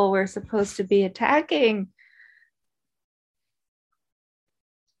people we're supposed to be attacking.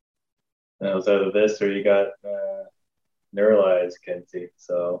 It was either this or you got neuralized, Kenzie.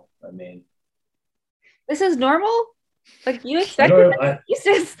 So, I mean, this is normal? Like, you expected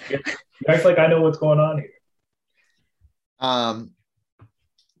this? You act like I know what's going on here.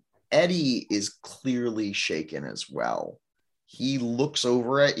 Eddie is clearly shaken as well. He looks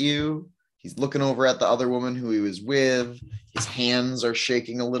over at you. He's looking over at the other woman who he was with. His hands are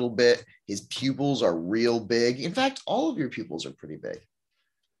shaking a little bit. His pupils are real big. In fact, all of your pupils are pretty big.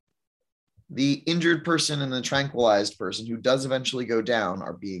 The injured person and the tranquilized person, who does eventually go down,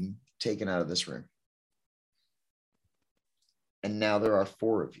 are being taken out of this room. And now there are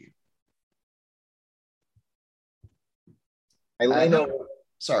 4 of you.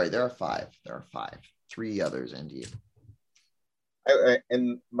 Sorry, there are 5. There are 5. 3 others and you.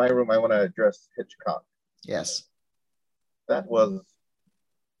 In my room, I want to address Hitchcock. Yes. That was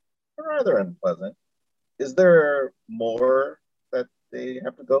rather unpleasant. Is there more that they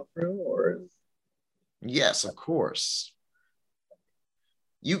have to go through, or is... Yes, of course.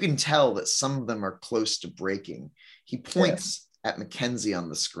 You can tell that some of them are close to breaking. He points at Mackenzie on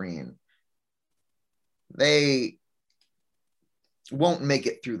the screen. They won't make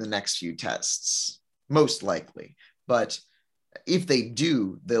it through the next few tests, most likely. But if they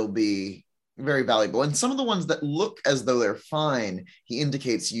do, they'll be very valuable. And some of the ones that look as though they're fine, he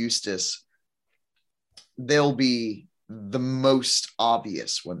indicates Eustace, they'll be the most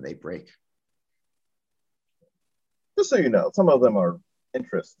obvious when they break. Just so you know, some of them are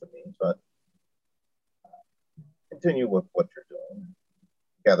interest to me, but continue with what you're doing,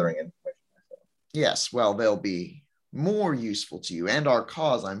 gathering information myself. Yes, well, they'll be more useful to you and our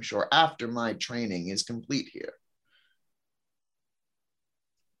cause, I'm sure, after my training is complete here.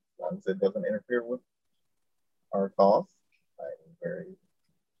 As long as it doesn't interfere with our cause, I'm very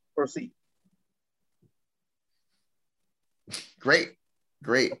proceed. Great.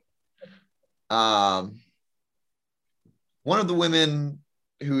 One of the women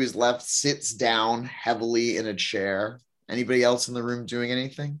who is left sits down heavily in a chair. Anybody else in the room doing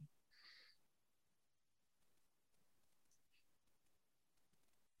anything?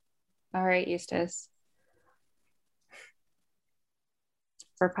 All right, Eustace.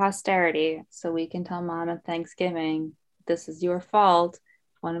 For posterity, so we can tell Mom at Thanksgiving, this is your fault.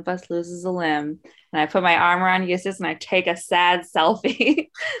 One of us loses a limb. And I put my arm around Eustace and I take a sad selfie.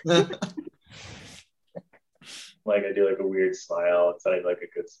 Like I do like a weird smile. It's not like a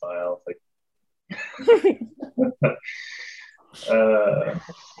good smile. It's like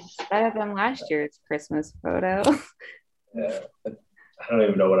it's better than last year's Christmas photo. Yeah, I don't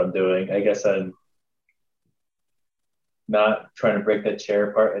even know what I'm doing. I guess I'm not trying to break that chair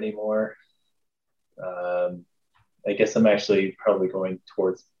apart anymore. I guess I'm actually probably going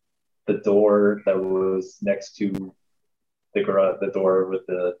towards the door that was next to the garage, the door with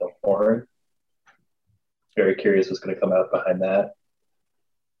the horn. Very curious what's going to come out behind that.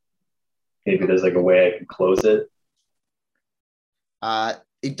 Maybe there's like a way I can close it.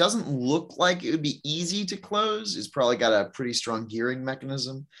 It doesn't look like it would be easy to close. It's probably got a pretty strong gearing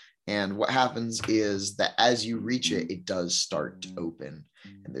mechanism. And what happens is that as you reach it, it does start to open.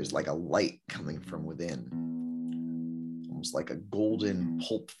 And there's like a light coming from within. Almost like a golden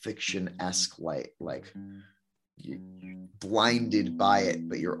Pulp Fiction-esque light. Like you're blinded by it,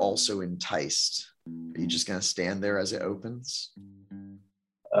 but you're also enticed. Are you just going to stand there as it opens?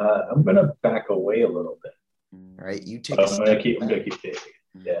 I'm going to back away a little bit. All right, you take I'm going to keep taking.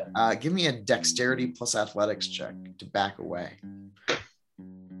 Yeah. Give me a dexterity plus athletics check to back away.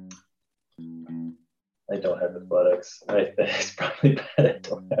 I don't have athletics. It's probably bad I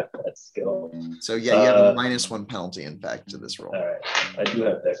don't have that skill. So yeah, you have a -1 penalty, in fact, to this roll. All right. I do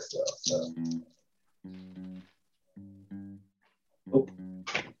have dex though, so. Oop.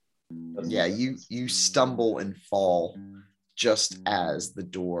 Yeah, you stumble and fall just as the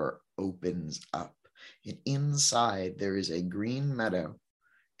door opens up. And inside there is a green meadow,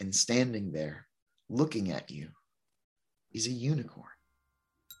 and standing there, looking at you, is a unicorn.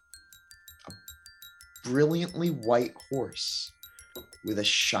 A brilliantly white horse with a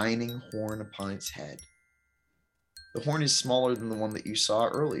shining horn upon its head. The horn is smaller than the one that you saw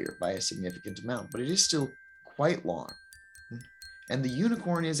earlier by a significant amount, but it is still quite long. And the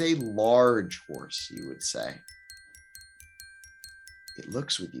unicorn is a large horse, you would say. It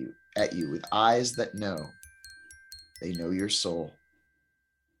looks at you with eyes that know. They know your soul.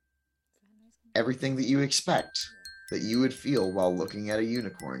 Everything that you expect that you would feel while looking at a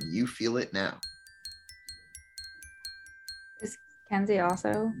unicorn, you feel it now. Is Kenzie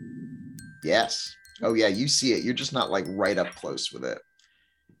also? Yes. Oh yeah, you see it. You're just not like right up close with it.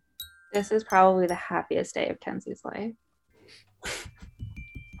 This is probably the happiest day of Kenzie's life.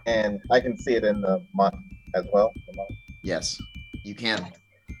 And I can see it in the month as well. The month. Yes, you can.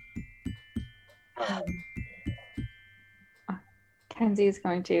 Kenzie's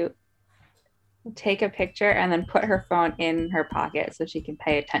going to take a picture and then put her phone in her pocket so she can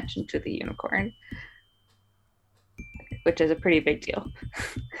pay attention to the unicorn, which is a pretty big deal.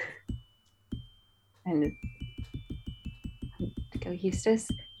 And go, Eustace,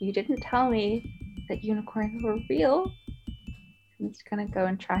 you didn't tell me that unicorns were real. I'm just gonna go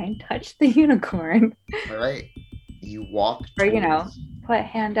and try and touch the unicorn. All right. You walk or, you know, put a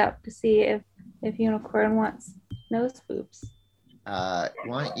hand up to see if unicorn wants nose boobs. Why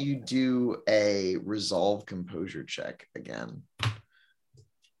don't you do a resolve composure check again?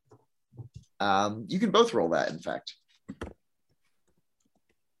 You can both roll that, in fact.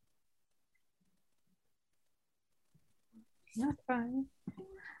 Not fine.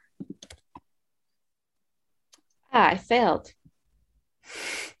 I failed.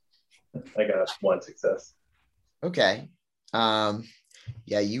 I got one success. Okay.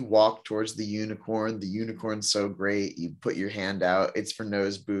 Yeah, you walk towards the unicorn. The unicorn's so great. You put your hand out. It's for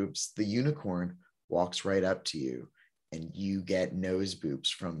nose boobs. The unicorn walks right up to you, and you get nose boobs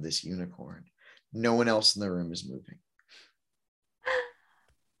from this unicorn. No one else in the room is moving.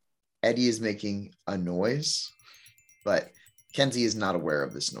 Eddie is making a noise, but Kenzie is not aware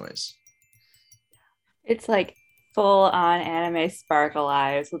of this noise. It's like full on anime sparkle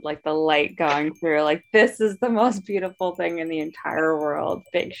eyes with like the light going through. Like, this is the most beautiful thing in the entire world.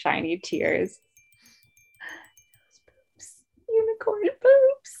 Big shiny tears. Boobs. Unicorn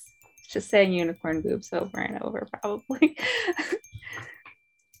boobs. Just saying unicorn boobs over and over, probably.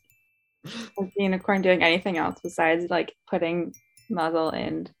 Is the unicorn doing anything else besides like putting muzzle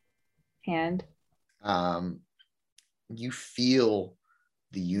in hand? You feel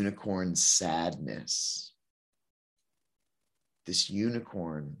the unicorn's sadness. This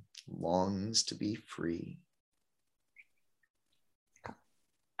unicorn longs to be free.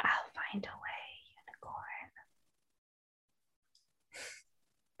 I'll find a way, unicorn.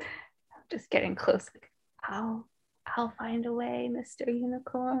 I'm just getting close. I'll find a way, Mr.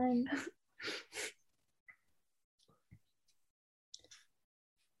 Unicorn.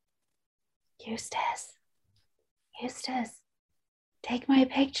 Eustace, take my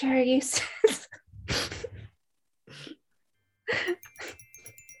picture, Eustace.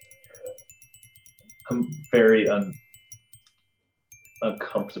 I'm very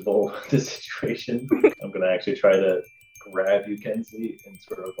uncomfortable with this situation. I'm going to actually try to grab you, Kenzie, and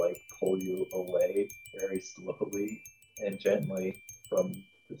sort of like pull you away very slowly and gently from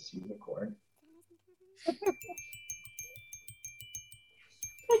this unicorn. But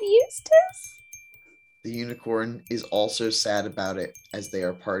Eustace? The unicorn is also sad about it as they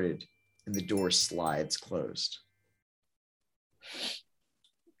are parted and the door slides closed.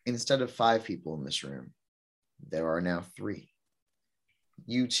 Instead of 5 people in this room, there are now 3.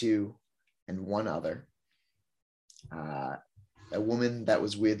 You 2 and 1 other. A woman that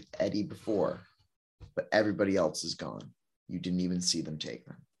was with Eddie before, but everybody else is gone. You didn't even see them take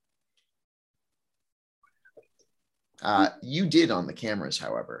them. You did on the cameras,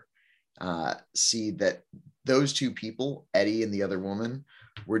 however, see that those 2 people, Eddie and the other woman,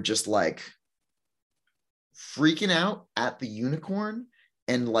 were just like freaking out at the unicorn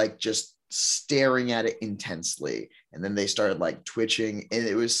and like just staring at it intensely. And then they started like twitching, and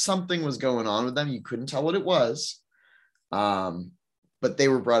it was something was going on with them. You couldn't tell what it was. But they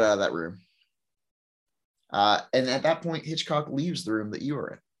were brought out of that room. And at that point, Hitchcock leaves the room that you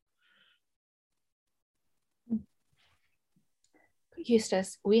were in.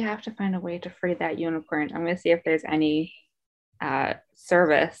 Eustace, we have to find a way to free that unicorn. I'm going to see if there's any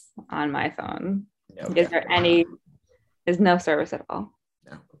service on my phone. No, Is there any? There's no service at all.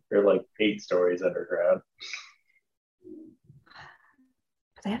 No. They're like 8 stories underground.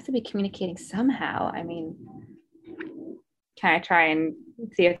 But they have to be communicating somehow. I mean, can I try and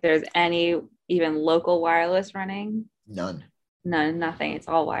see if there's any even local wireless running? None. None, nothing. It's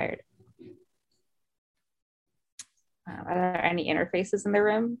all wired. Are there any interfaces in the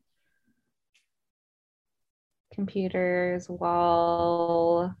room? Computers,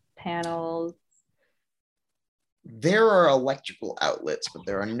 wall, panels. There are electrical outlets, but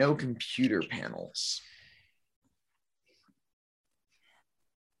there are no computer panels.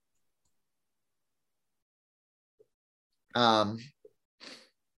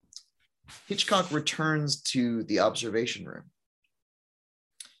 Hitchcock returns to the observation room.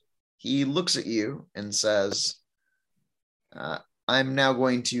 He looks at you and says, I'm now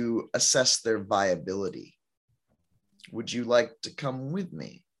going to assess their viability. Would you like to come with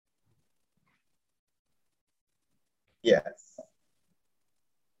me? Yes.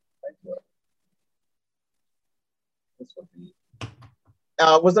 This would be.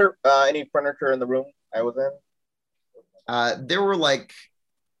 Was there any furniture in the room I was in? There were like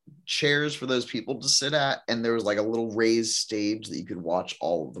chairs for those people to sit at, and there was like a little raised stage that you could watch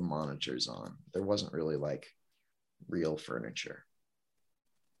all of the monitors on. There wasn't really like real furniture.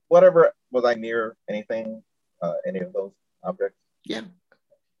 Whatever, was I near anything, any of those objects? Yeah.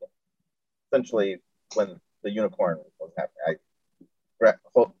 Essentially, when the unicorn was happening, I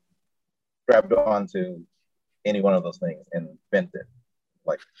grabbed onto any one of those things and bent it.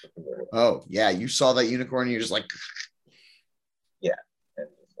 Like, oh yeah, you saw that unicorn, and you're just like, yeah.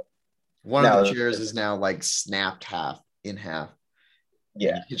 One of the chairs is now like snapped in half.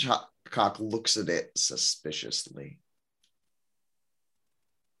 Yeah. And Hitchcock looks at it suspiciously.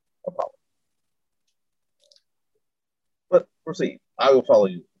 No problem. But proceed. I will follow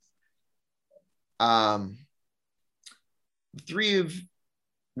you. The three of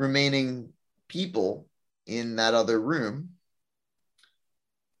remaining people in that other room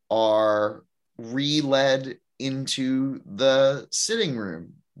are re-led into the sitting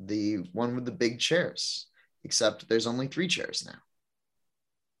room, the one with the big chairs, except there's only 3 chairs now.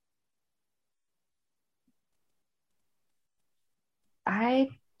 I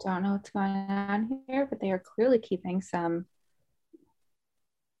don't know what's going on here, but they are clearly keeping some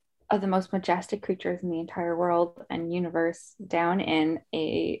of the most majestic creatures in the entire world and universe down in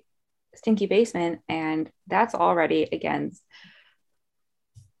a stinky basement, and that's already against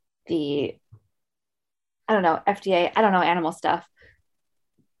the, I don't know, FDA, I don't know, animal stuff.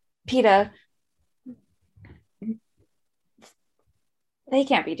 PETA, they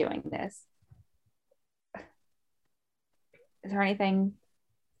can't be doing this. Is there anything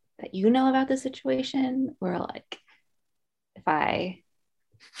that you know about the situation where, like, if I,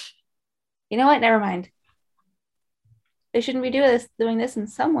 you know what, never mind. They shouldn't be doing this, and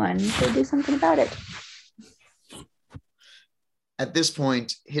someone should do something about it. At this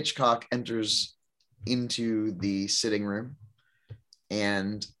point, Hitchcock enters into the sitting room,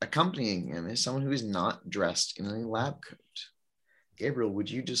 and accompanying him is someone who is not dressed in a lab coat. Gabriel, would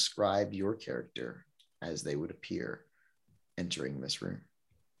you describe your character as they would appear entering this room?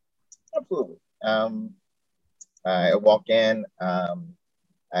 Absolutely. I walk in. I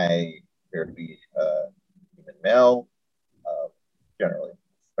appear to be a human male, generally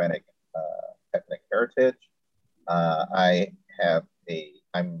Hispanic ethnic heritage.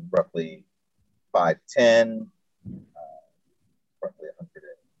 I'm roughly 5'10", roughly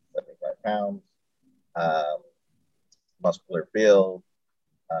 175 pounds, muscular build.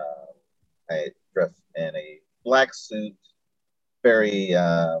 I dress in a black suit, very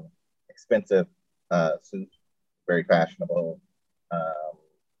expensive suit, very fashionable,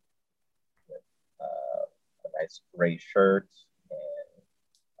 with a nice gray shirt. And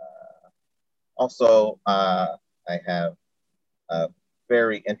also, I have a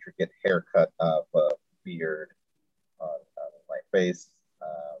very intricate haircut of a beard on my face,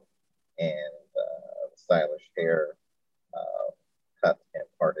 and stylish hair cut and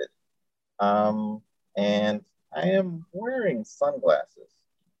parted. And I am wearing sunglasses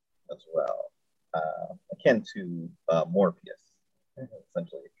as well, akin to Morpheus,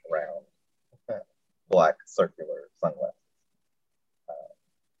 essentially round, black circular sunglasses.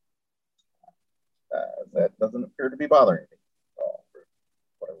 That doesn't appear to be bothering me at all for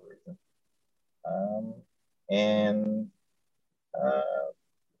whatever reason. And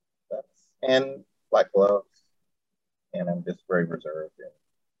and black gloves, and I'm just very reserved and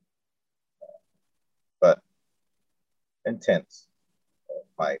but intense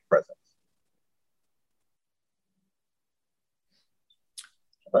my presence.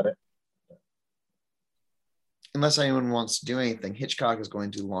 But unless anyone wants to do anything, Hitchcock is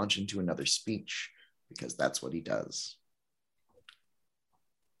going to launch into another speech because that's what he does.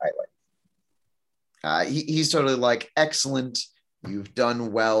 He's totally like, excellent. You've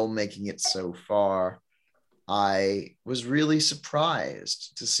done well making it so far. I was really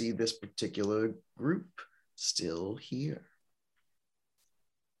surprised to see this particular group still here.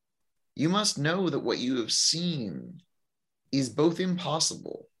 You must know that what you have seen is both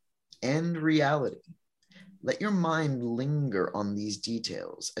impossible and reality. Let your mind linger on these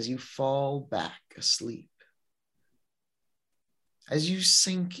details as you fall back asleep. As you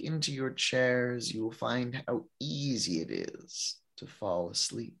sink into your chairs, you will find how easy it is to fall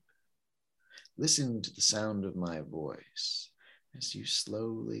asleep. Listen to the sound of my voice as you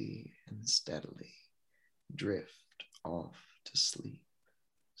slowly and steadily drift off to sleep.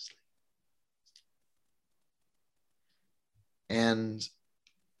 And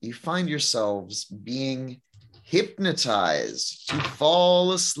you find yourselves being hypnotized to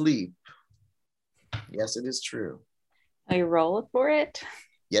fall asleep. Yes, it is true. I roll for it.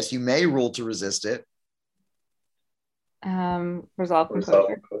 Yes, you may roll to resist it. Resolve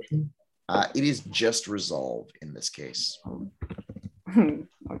composure. It is just resolve in this case.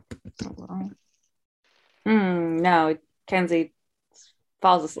 No, Kenzie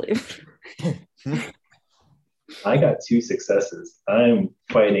falls asleep. I got 2 successes. I'm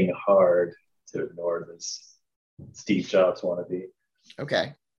fighting hard to ignore this Steve Jobs wannabe.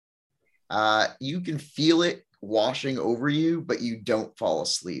 Okay. You can feel it washing over you, but you don't fall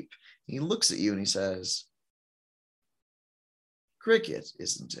asleep. He looks at you and he says, "Cricket,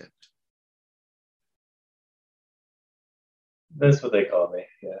 isn't it?" That's what they call me,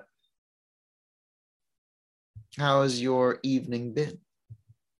 yeah. How has your evening been?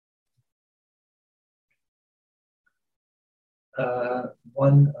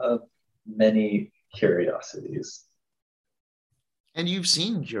 One of many curiosities. And you've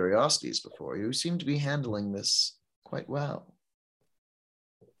seen curiosities before. You seem to be handling this quite well.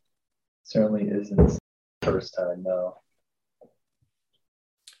 Certainly isn't the first time, no.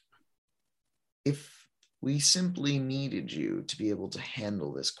 If we simply needed you to be able to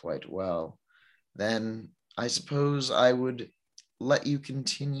handle this quite well, then I suppose I would let you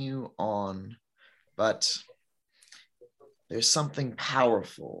continue on. But there's something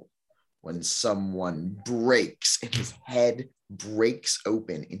powerful when someone breaks and his head breaks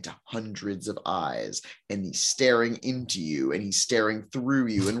open into hundreds of eyes and he's staring into you and he's staring through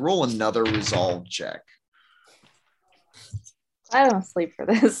you. And roll another resolve check. I don't sleep for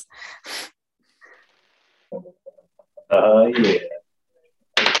this. Yeah.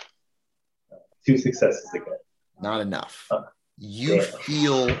 2 successes again. Not enough. You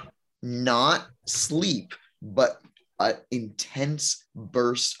feel not sleep, but an intense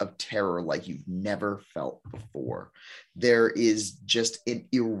burst of terror like you've never felt before. There is just an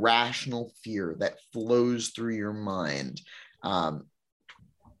irrational fear that flows through your mind.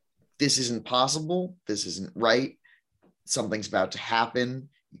 This isn't possible. This isn't right. Something's about to happen.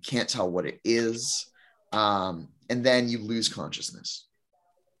 You can't tell what it is. And then you lose consciousness.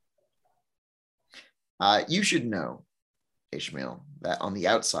 You should know, Ishmael, that on the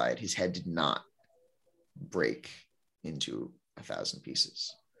outside, his head did not break into 1,000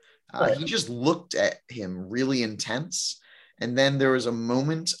 pieces. He just looked at him really intense. And then there was a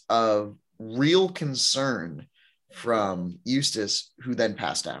moment of real concern from Eustace, who then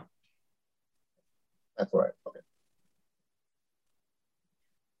passed out. That's right. Okay.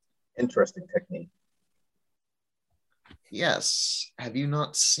 Interesting technique. Yes. Have you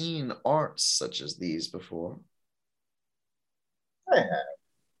not seen arts such as these before? I have.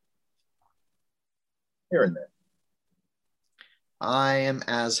 Here and there. I am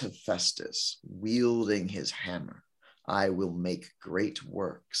as Hephaestus, wielding his hammer. I will make great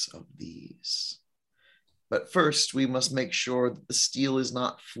works of these. But first, we must make sure that the steel is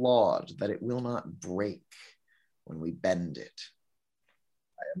not flawed, that it will not break when we bend it.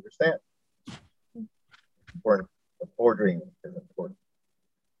 I understand. Important. The forging is important.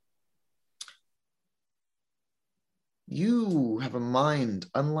 You have a mind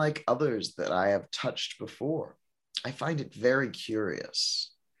unlike others that I have touched before. I find it very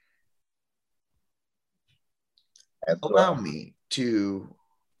curious. Allow me to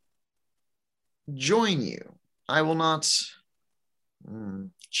join you. I will not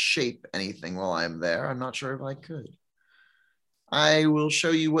shape anything while I'm there. I'm not sure if I could. I will show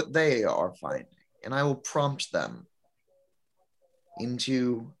you what they are finding, and I will prompt them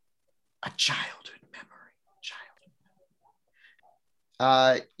into a childhood memory.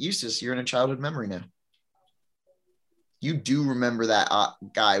 Eustace, you're in a childhood memory now. You do remember that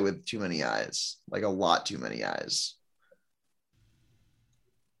guy with too many eyes, like a lot too many eyes.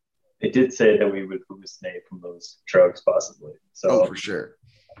 They did say that we would hallucinate from those drugs, possibly. So for sure.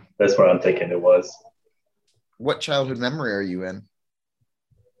 That's what I'm thinking it was. What childhood memory are you in?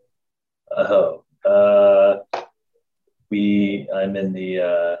 Oh, I'm in the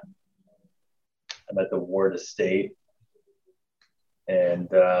I'm at the Ward Estate, and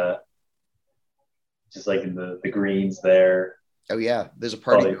just like in the greens there. Oh yeah, there's a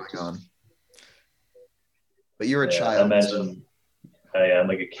party Probably going on. But you're a I child. imagine I'm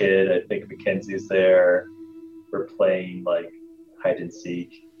like a kid. I think Mackenzie's there. We're playing like hide and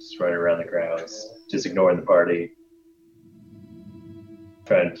seek, just running around the grounds, just ignoring the party,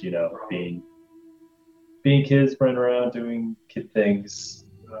 trying to, being kids, running around doing kid things.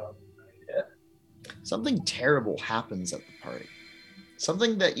 Yeah. Something terrible happens at the party.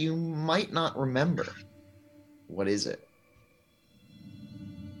 Something that you might not remember. What is it?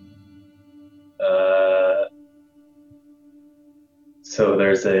 So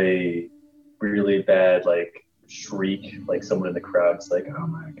there's a really bad like shriek, like someone in the crowd's like, "Oh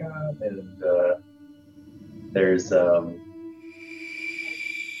my god!" And there's a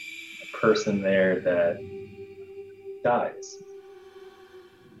person there that dies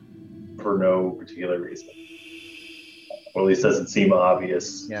for no particular reason, or at least doesn't seem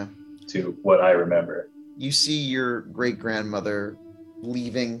obvious. Yeah. To what I remember. You see your great-grandmother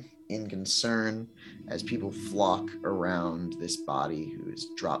leaving in concern as people flock around this body who has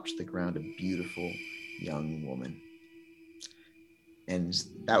dropped to the ground, a beautiful young woman. And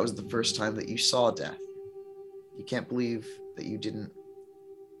that was the first time that you saw death. You can't believe that you didn't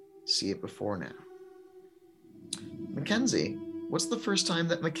see it before now. Mackenzie, what's the first time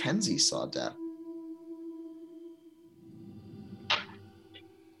that Mackenzie saw death?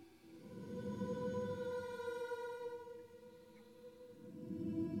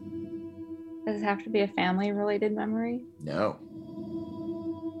 Does it have to be a family-related memory? No.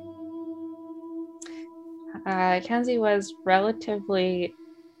 Kenzie was relatively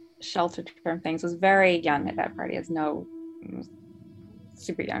sheltered from things. Was very young at that party.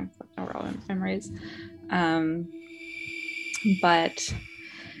 Super young, no relevant memories. But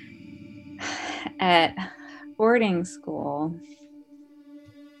at boarding school,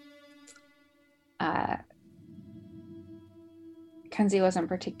 Kenzie wasn't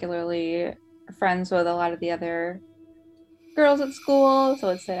particularly friends with a lot of the other girls at school, so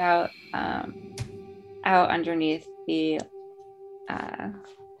would sit out underneath the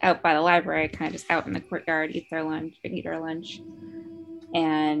out by the library, kind of just out in the courtyard, eat her lunch,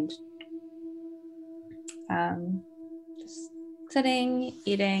 and just sitting,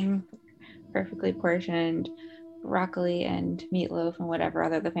 eating perfectly portioned broccoli and meatloaf and whatever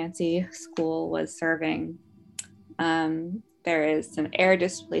other the fancy school was serving. There is some air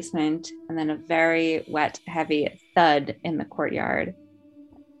displacement and then a very wet, heavy thud in the courtyard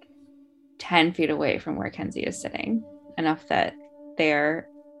 10 feet away from where Kenzie is sitting, enough that their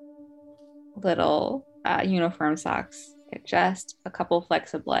little uniform socks get just a couple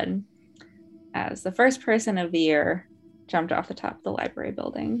flecks of blood as the first person of the year jumped off the top of the library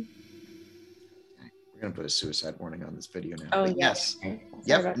building. We're going to put a suicide warning on this video now. Oh, but yes.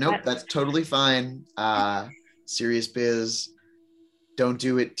 Yep. Nope. That's totally fine. Serious biz. Don't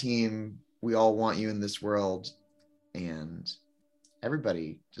do it, team. We all want you in this world. And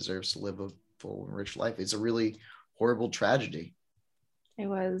everybody deserves to live a full and rich life. It's a really horrible tragedy. It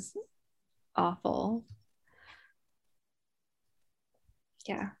was awful.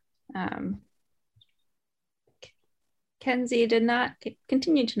 Yeah. Kenzie did not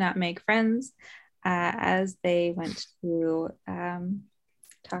continue to not make friends as they went to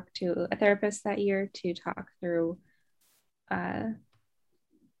talk to a therapist that year to talk through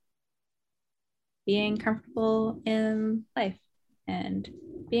being comfortable in life and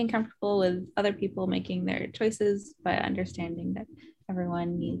being comfortable with other people making their choices, but understanding that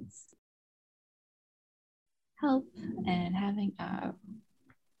everyone needs help and having a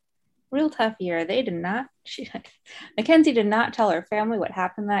real tough year. Mackenzie did not tell her family what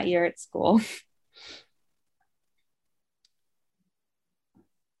happened that year at school.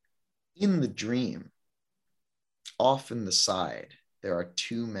 In the dream, off in the side, there are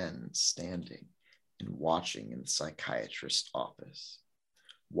two men standing and watching in the psychiatrist's office,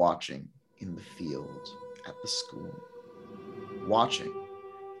 watching in the field at the school, watching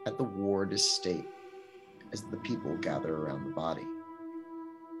at the Ward Estate as the people gather around the body.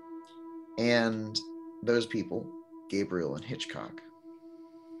 And those people, Gabriel and Hitchcock,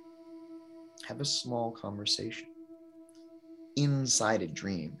 have a small conversation. Inside a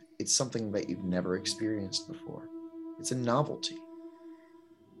dream, it's something that you've never experienced before. It's a novelty.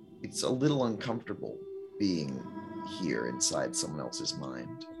 It's a little uncomfortable being here inside someone else's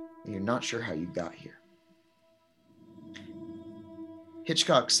mind, and you're not sure how you got here.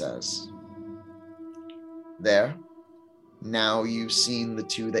 Hitchcock says, there. Now you've seen the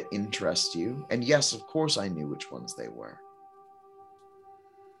two that interest you. And yes, of course I knew which ones they were.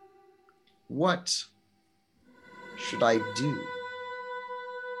 What should I do?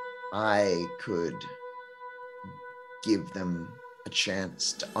 I could give them a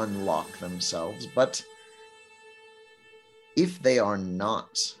chance to unlock themselves, but if they are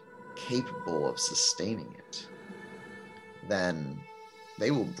not capable of sustaining it, then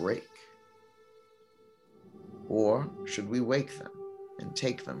they will break. Or should we wake them and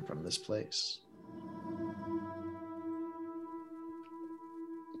take them from this place?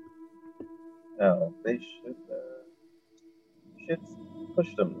 No, they should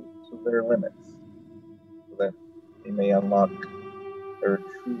push them to their limits so that they may unlock their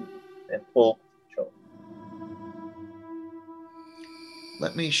true and full potential.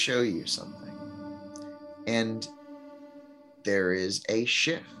 Let me show you something. And there is a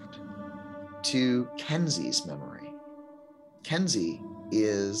shift to Kenzie's memory. Kenzie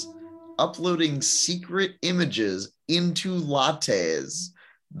is uploading secret images into lattes.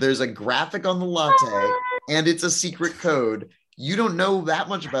 There's a graphic on the latte, and it's a secret code. You don't know that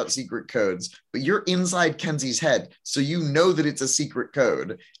much about secret codes, but you're inside Kenzie's head, so you know that it's a secret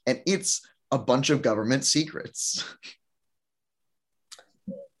code, and it's a bunch of government secrets.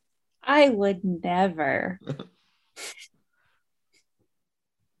 I would never.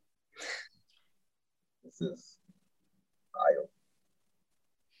 This is vile.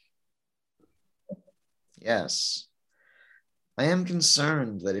 Yes. I am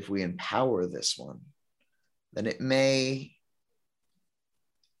concerned that if we empower this one, then it may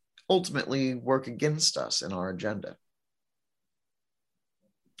ultimately work against us in our agenda.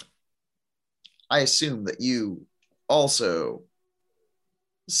 I assume that you also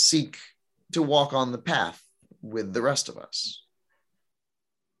seek to walk on the path with the rest of us.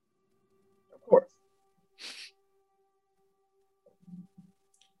 Of course.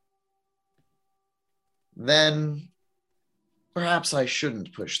 Then perhaps I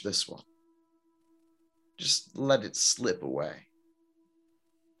shouldn't push this one. Just let it slip away.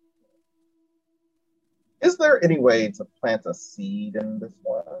 Is there any way to plant a seed in this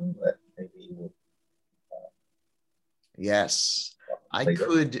one that maybe will? Yes, I later?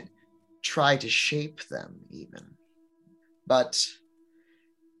 could try to shape them even. But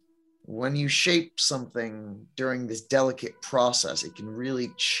when you shape something during this delicate process, it can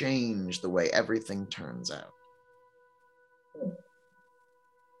really change the way everything turns out.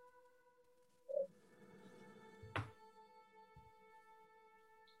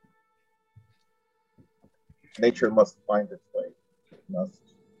 Nature must find its way.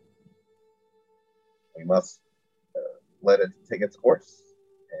 We must let it take its course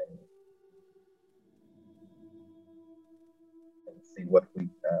and see what can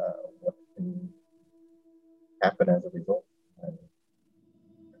happen as a result. And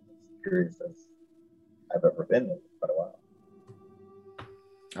as curious as I've ever been in quite a while.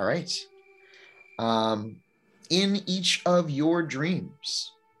 All right. In each of your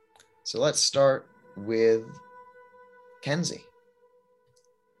dreams. So let's start with Kenzie.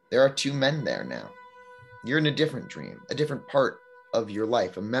 There are two men there now. You're in a different dream, a different part of your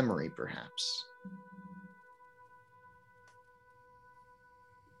life, a memory perhaps.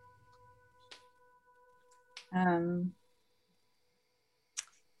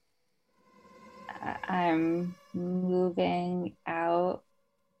 I'm moving out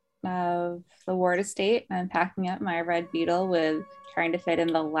of the ward estate. I'm packing up my Red Beetle with trying to fit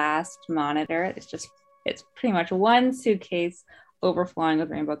in the last monitor. It's pretty much one suitcase overflowing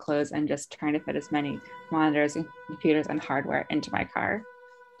with rainbow clothes and just trying to fit as many monitors and computers and hardware into my car.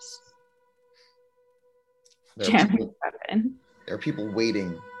 There are people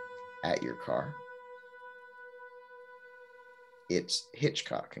waiting at your car. It's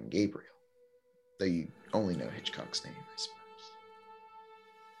Hitchcock and Gabriel, though you only know Hitchcock's name, I suppose.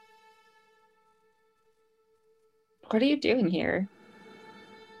 What are you doing here?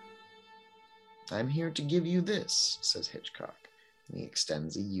 I'm here to give you this, says Hitchcock. And he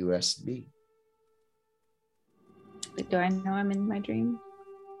extends a USB. Do I know I'm in my dream?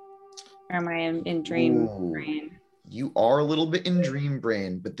 Or am I in dream brain? You are a little bit in dream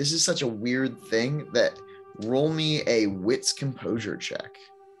brain, but this is such a weird thing that roll me a wits composure check.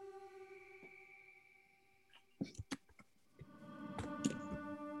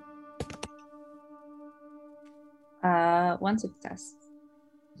 One success.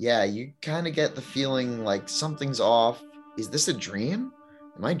 Yeah, you kind of get the feeling like something's off. Is this a dream?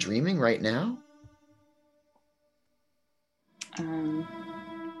 Am I dreaming right now?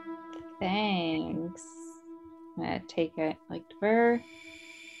 Thanks. I'm gonna take it like Ver.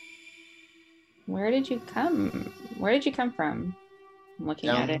 Where did you come? Where did you come from? I'm looking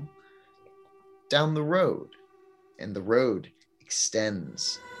at it. Down the road. And the road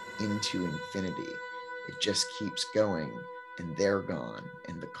extends into infinity. It just keeps going, and they're gone,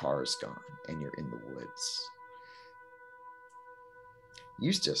 and the car's gone, and you're in the woods.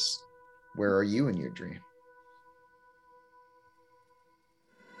 Eustace, where are you in your dream?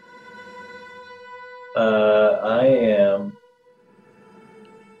 I am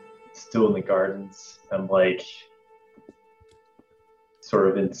still in the gardens. I'm like sort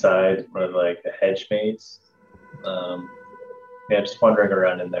of inside one of like the hedge maze. Yeah, just wandering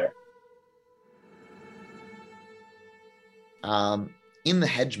around in there. In the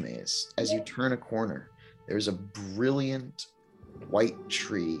hedge maze, as you turn a corner, there's a brilliant white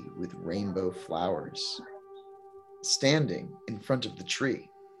tree with rainbow flowers. Standing in front of the tree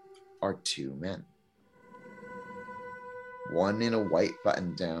are two men. One in a white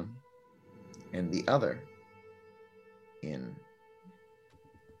button-down, and the other in,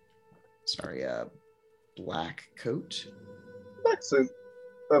 black coat. Black suit.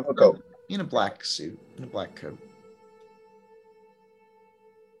 Of a coat. In a black suit, in a black coat.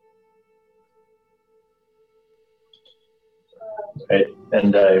 Right,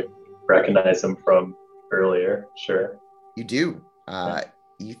 and I recognize him from earlier. Sure. You do.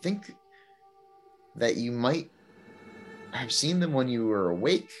 You think that you might have seen them when you were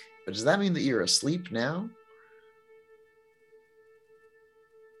awake, but does that mean that you're asleep now?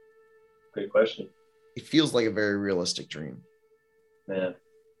 Good question. It feels like a very realistic dream. Yeah.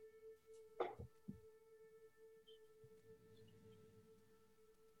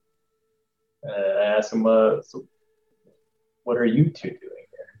 I asked him, so what are you two doing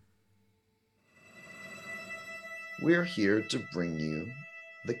here? We're here to bring you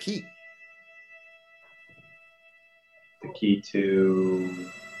the key. The key to...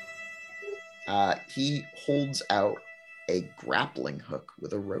 He holds out a grappling hook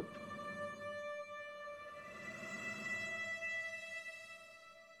with a rope.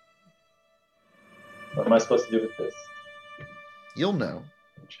 What am I supposed to do with this? You'll know.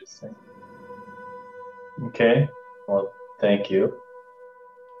 Interesting. Okay. Well, thank you.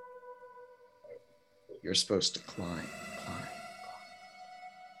 You're supposed to climb.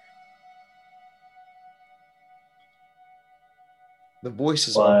 The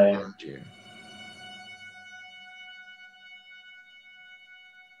voices all around you.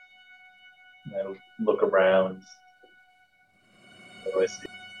 I look around. What do I see?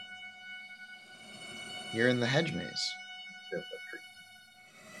 You're in the hedge maze.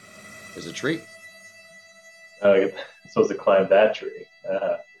 There's a tree. Oh, I'm supposed to climb that tree.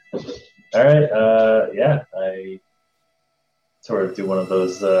 All right. Yeah, I sort of do one of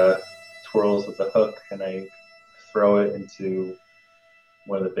those twirls with the hook, and I throw it into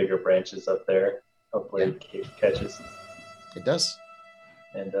one of the bigger branches up there. Hopefully it catches. It does.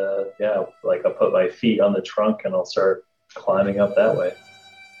 And yeah, like I'll put my feet on the trunk and I'll start climbing up that way.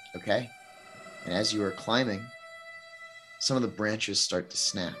 Okay. And as you are climbing, some of the branches start to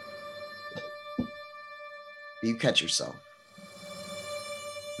snap. You catch yourself.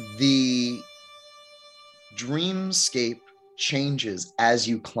 The dreamscape changes as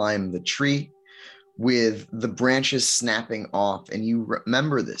you climb the tree, with the branches snapping off, and you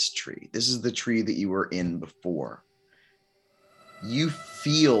remember this tree. This is the tree that you were in before. You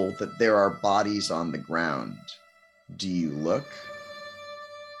feel that there are bodies on the ground. Do you look?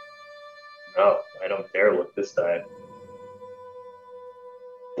 No, I don't dare look this time.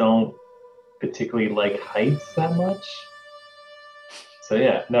 Don't particularly like heights that much. So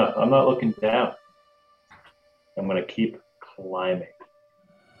yeah, no, I'm not looking down. I'm going to keep climbing.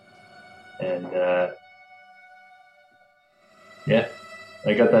 And yeah,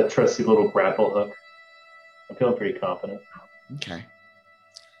 I got that trusty little grapple hook. I'm feeling pretty confident. Okay.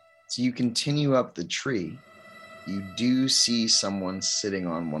 So you continue up the tree. You do see someone sitting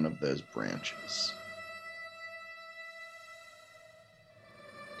on one of those branches.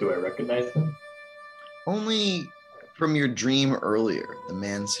 Do I recognize them? Only from your dream earlier, the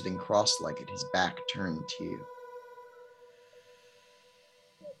man sitting cross-legged, his back turned to you.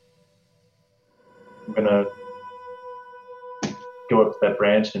 I'm gonna go up to that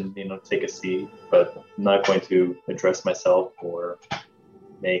branch and take a seat, but I'm not going to address myself or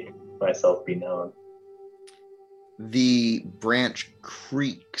make myself be known. The branch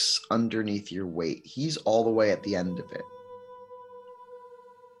creaks underneath your weight. He's all the way at the end of it.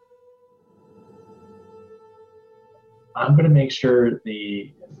 I'm going to make sure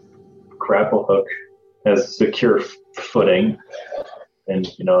the grapple hook has secure footing, and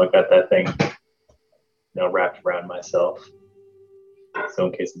I got that thing wrapped around myself. So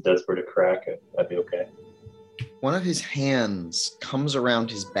in case it does were to crack, I'd be okay. One of his hands comes around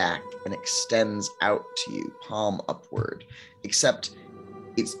his back and extends out to you, palm upward, except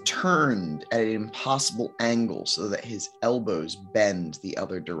it's turned at an impossible angle so that his elbows bend the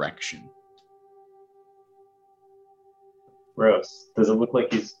other direction. Gross. Does it look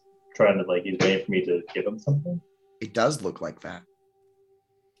like he's trying to, like, he's waiting for me to give him something? It does look like that.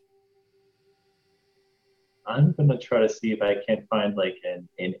 I'm gonna try to see if I can find like an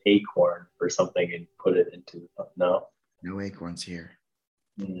acorn or something and put it into. No. No acorns here.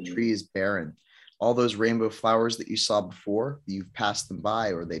 The Mm. tree is barren. All those rainbow flowers that you saw before, you've passed them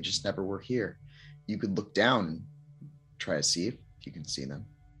by or they just never were here. You could look down and try to see if you can see them.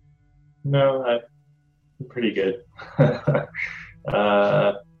 No, I'm pretty good.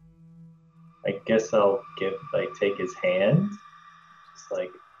 I guess I'll take his hand, just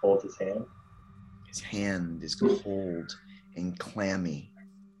like hold his hand. His hand is cold and clammy.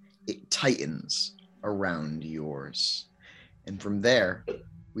 It tightens around yours. And from there,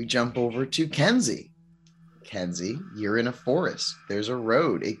 we jump over to Kenzie. Kenzie, you're in a forest. There's a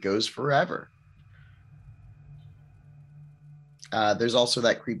road. It goes forever. There's also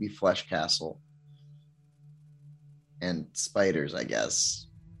that creepy flesh castle. And spiders, I guess.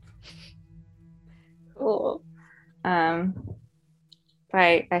 Cool.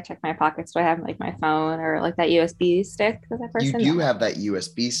 I check my pockets. Do I have like my phone or like that USB stick for that person? You do have that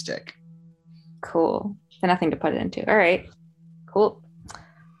USB stick. Cool. So nothing to put it into. All right. Cool.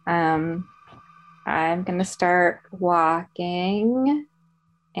 I'm gonna start walking,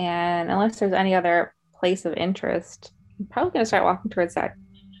 and unless there's any other place of interest, I'm probably gonna start walking towards that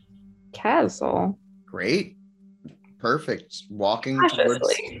castle. Great. Perfect. Walking towards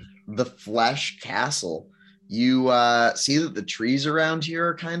Cautiously. the flesh castle. You see that the trees around here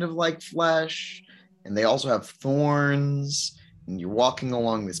are kind of like flesh, and they also have thorns, and you're walking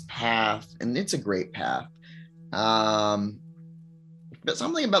along this path, and it's a great path. But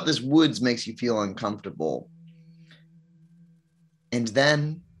something about this woods makes you feel uncomfortable. And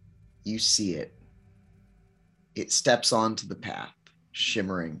then you see it. It steps onto the path,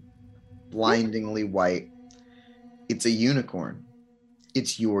 shimmering, blindingly white. It's a unicorn.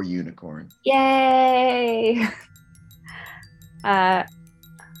 It's your unicorn. Yay!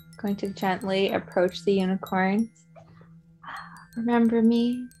 Going to gently approach the unicorn. Remember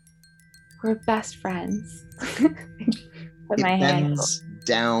me? We're best friends. Put It my hand. bends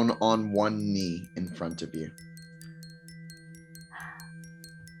down on one knee in front of you.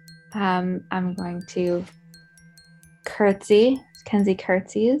 I'm going to curtsy. Kenzie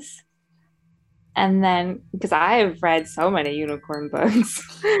curtsies. And then, because I've read so many unicorn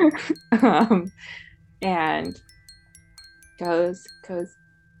books, and goes,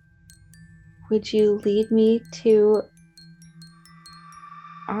 would you lead me to,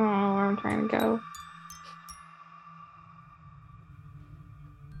 I don't know where I'm trying to go.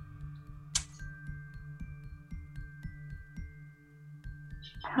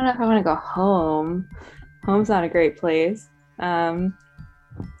 I don't know if I want to go home. Home's not a great place.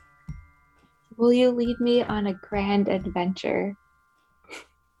 Will you lead me on a grand adventure?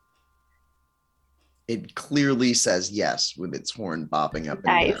 It clearly says yes with its horn bobbing up and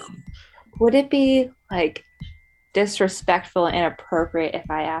Nice. down. Would it be like disrespectful and inappropriate if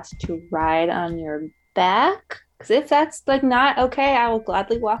I asked to ride on your back? Because if that's like not okay, I will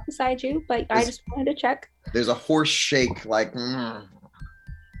gladly walk beside you. But I just wanted to check. There's a horse shake like, mm.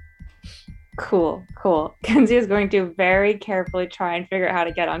 Cool. Kenzie is going to very carefully try and figure out how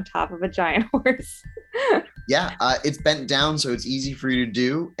to get on top of a giant horse. Yeah, it's bent down, so it's easy for you to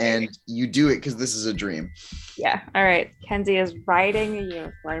do, and you do it because this is a dream. Yeah. All right. Kenzie is riding a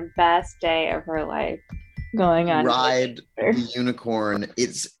unicorn. Best day of her life. Going on. Ride the unicorn.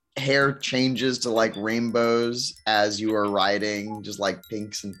 Its hair changes to like rainbows as you are riding, just like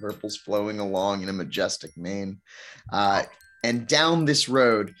pinks and purples flowing along in a majestic mane. And down this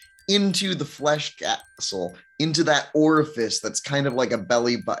road, into the flesh castle, into that orifice that's kind of like a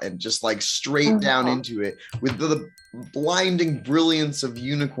belly button, just like straight down into it, with the blinding brilliance of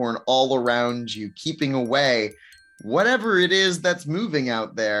unicorn all around you, keeping away whatever it is that's moving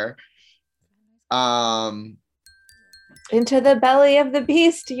out there. Into the belly of the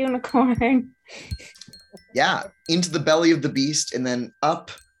beast, unicorn. Yeah, into the belly of the beast, and then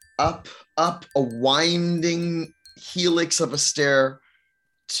up, a winding helix of a stair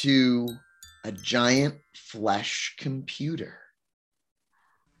to a giant flesh computer.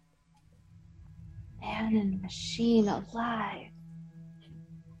 Man and machine alive.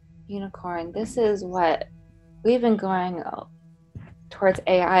 Unicorn, this is what we've been going towards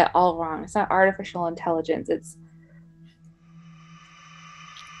AI all wrong. It's not artificial intelligence. It's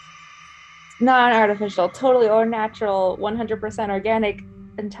non-artificial, totally or natural, 100% organic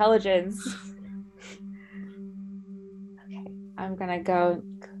intelligence. Okay, I'm gonna go.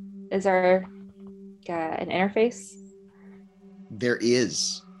 Is there an interface? There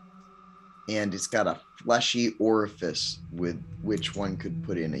is. And it's got a fleshy orifice with which one could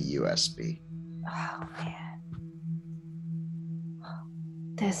put in a USB. Oh man,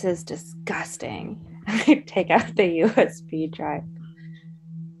 this is disgusting. I take out the USB drive.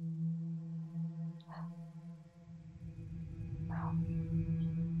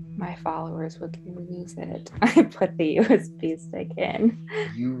 My followers would use it. I put the USB stick in.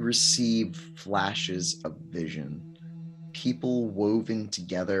 You receive flashes of vision. People woven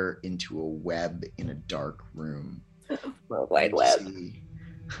together into a web in a dark room. World Wide Web.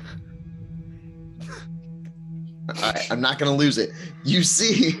 I'm not going to lose it. You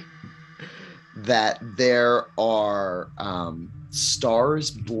see that there are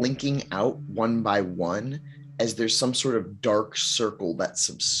stars blinking out one by one as there's some sort of dark circle that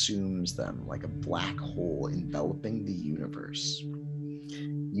subsumes them like a black hole enveloping the universe.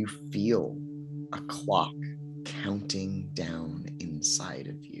 You feel a clock counting down inside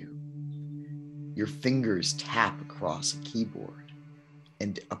of you. Your fingers tap across a keyboard,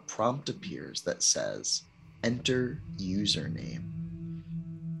 and a prompt appears that says, "Enter username."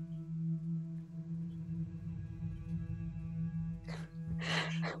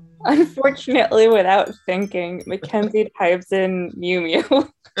 Unfortunately, without thinking, Mackenzie types in Mew Mew.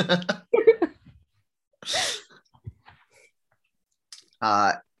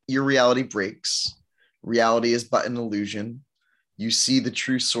 Your reality breaks. Reality is but an illusion. You see the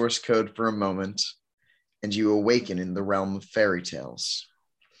true source code for a moment, and you awaken in the realm of fairy tales.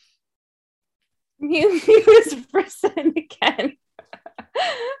 Mew Mew is frozen again.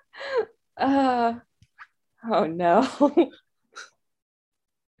 Oh no.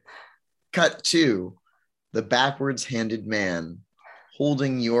 Cut to the backwards-handed man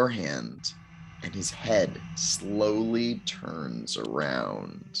holding your hand, and his head slowly turns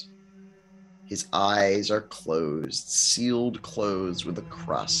around. His eyes are closed, sealed closed with a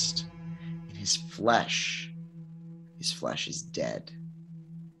crust, and his flesh is dead.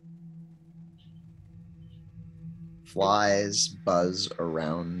 Flies buzz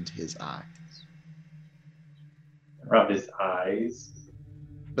around his eyes. Around his eyes?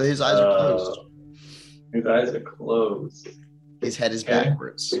 But his eyes are closed. His eyes are closed. His head is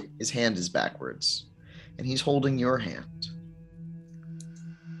backwards. His hand is backwards. And he's holding your hand.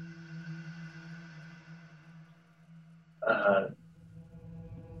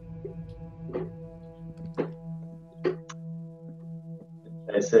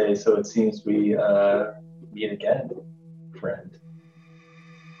 I say, so it seems we meet again, friend.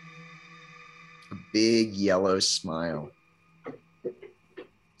 A big yellow smile.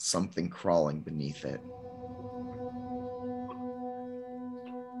 Something crawling beneath it.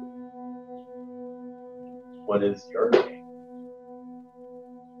 What is your name?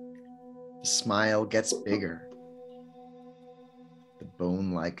 The smile gets bigger. The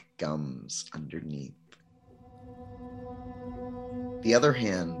bone-like gums underneath. The other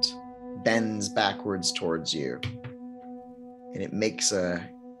hand bends backwards towards you, and it makes a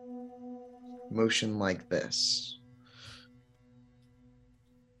motion like this.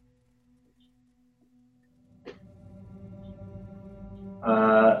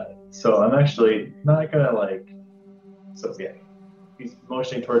 So I'm actually not gonna so yeah, he's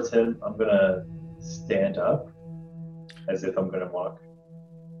motioning towards him. I'm gonna stand up as if I'm gonna walk.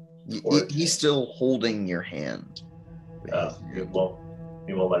 He's still holding your hand. You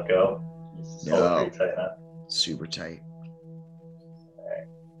won't let go? No. Pretty tight, huh? Super tight.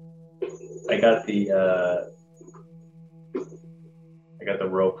 I got the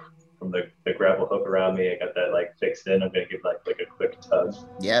rope from the grapple hook around me. I got that fixed in. I'm gonna give like a quick tug.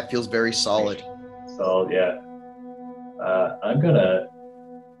 Yeah, it feels very solid. Solid, yeah. I'm gonna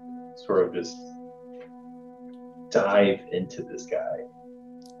sort of just dive into this guy.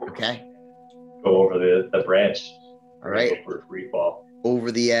 Okay. Go over the branch. All right. Go for a free fall.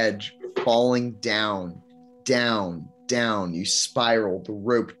 Over the edge, falling down, down, down. You spiral, the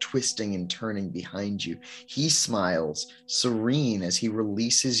rope twisting and turning behind you. He smiles, serene, as he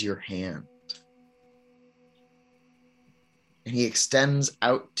releases your hand. And he extends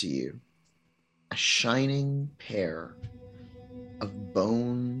out to you a shining pair of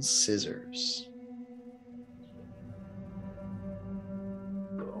bone scissors.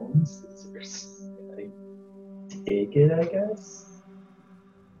 Bone scissors. Take it, I guess.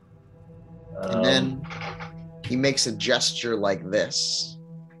 And then he makes a gesture like this.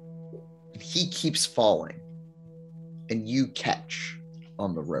 And he keeps falling. And you catch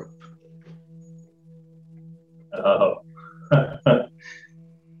on the rope. Oh.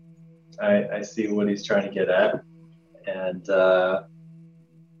 I see what he's trying to get at, and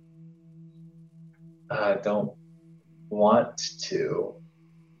I don't want to.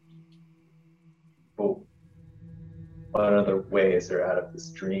 But what other ways are out of this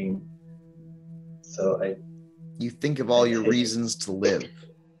dream? So You think of all your reasons to live,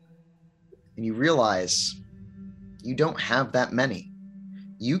 and you realize you don't have that many.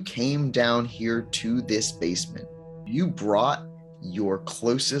 You came down here to this basement. You brought your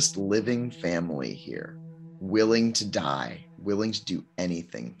closest living family here, willing to die, willing to do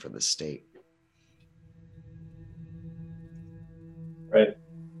anything for the state. Right.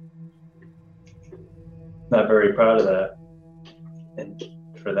 Not very proud of that. And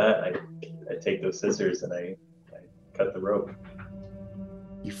for that, I take those scissors and I cut the rope.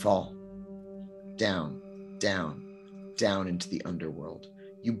 You fall down, down, down into the underworld.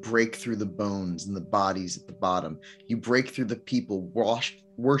 You break through the bones and the bodies at the bottom. You break through the people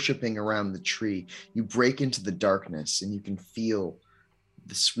worshiping around the tree. You break into the darkness and you can feel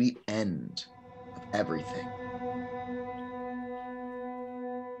the sweet end of everything.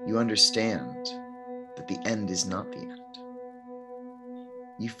 You understand that the end is not the end.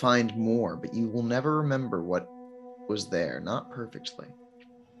 You find more, but you will never remember what was there, not perfectly.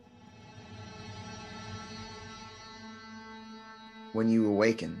 When you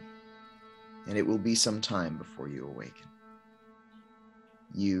awaken, and it will be some time before you awaken,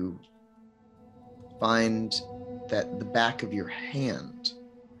 you find that the back of your hand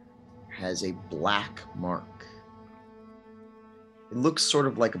has a black mark. It looks sort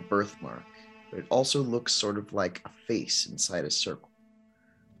of like a birthmark, but it also looks sort of like a face inside a circle,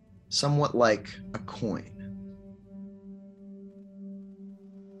 somewhat like a coin.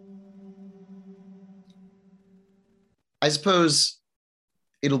 I suppose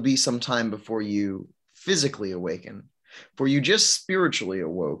it'll be some time before you physically awaken, for you just spiritually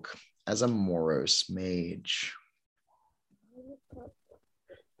awoke as a Moros mage.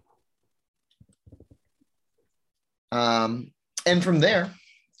 And from there,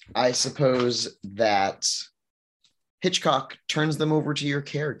 I suppose that Hitchcock turns them over to your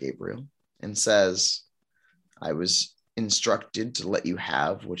care, Gabriel, and says, I was instructed to let you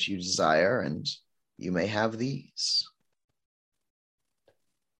have what you desire, and you may have these.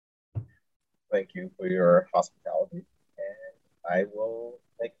 Thank you for your hospitality, and I will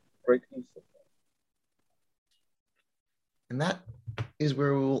make great use of it. And that is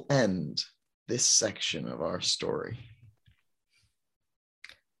where we will end this section of our story.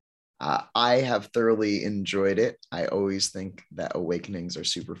 I have thoroughly enjoyed it. I always think that awakenings are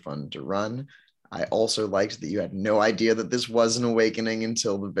super fun to run. I also liked that you had no idea that this was an awakening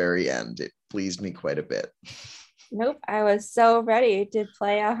until the very end. It pleased me quite a bit. Nope, I was so ready to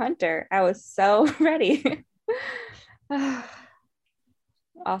play a hunter. I was so ready.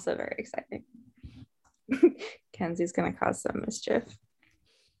 Also very exciting. Kenzie's gonna cause some mischief.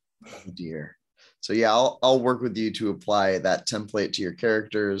 Oh dear. So yeah, I'll work with you to apply that template to your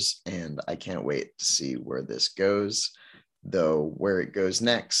characters, and I can't wait to see where this goes. Though where it goes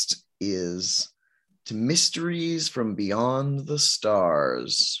next is to Mysteries from Beyond the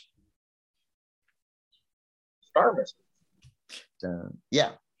Stars. Star Mysteries.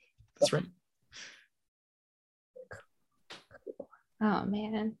 Yeah, that's right. Oh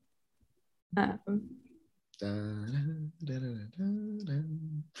man.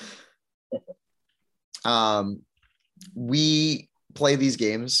 We play these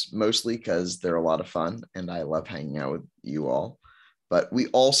games mostly because they're a lot of fun and I love hanging out with you all, but we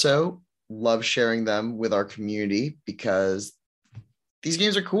also love sharing them with our community because these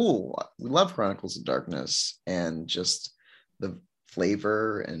games are cool. We love Chronicles of Darkness and just the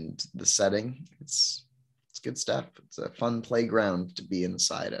flavor and the setting. It's good stuff. It's a fun playground to be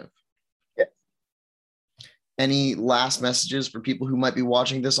inside of. Yeah. Any last messages for people who might be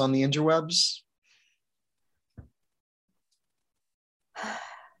watching this on the interwebs?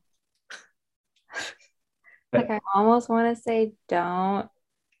 Like I almost want to say don't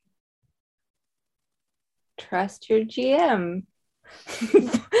trust your GM.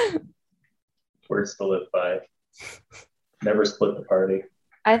 Words to live by. Never split the party.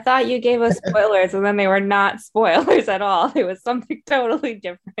 I thought you gave us spoilers and then they were not spoilers at all. It was something totally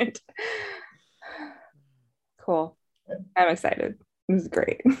different. Cool. I'm excited. This is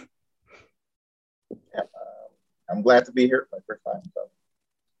great. Yeah, I'm glad to be here for my first time. So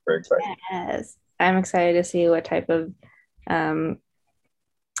very excited. Yes. I'm excited to see what type of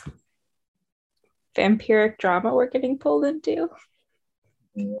vampiric drama we're getting pulled into.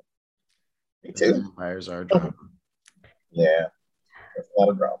 Me too. Vampires are drama. Yeah, there's a lot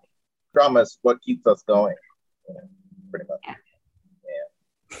of drama. Drama is what keeps us going. pretty much.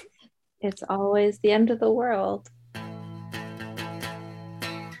 Yeah. It's always the end of the world.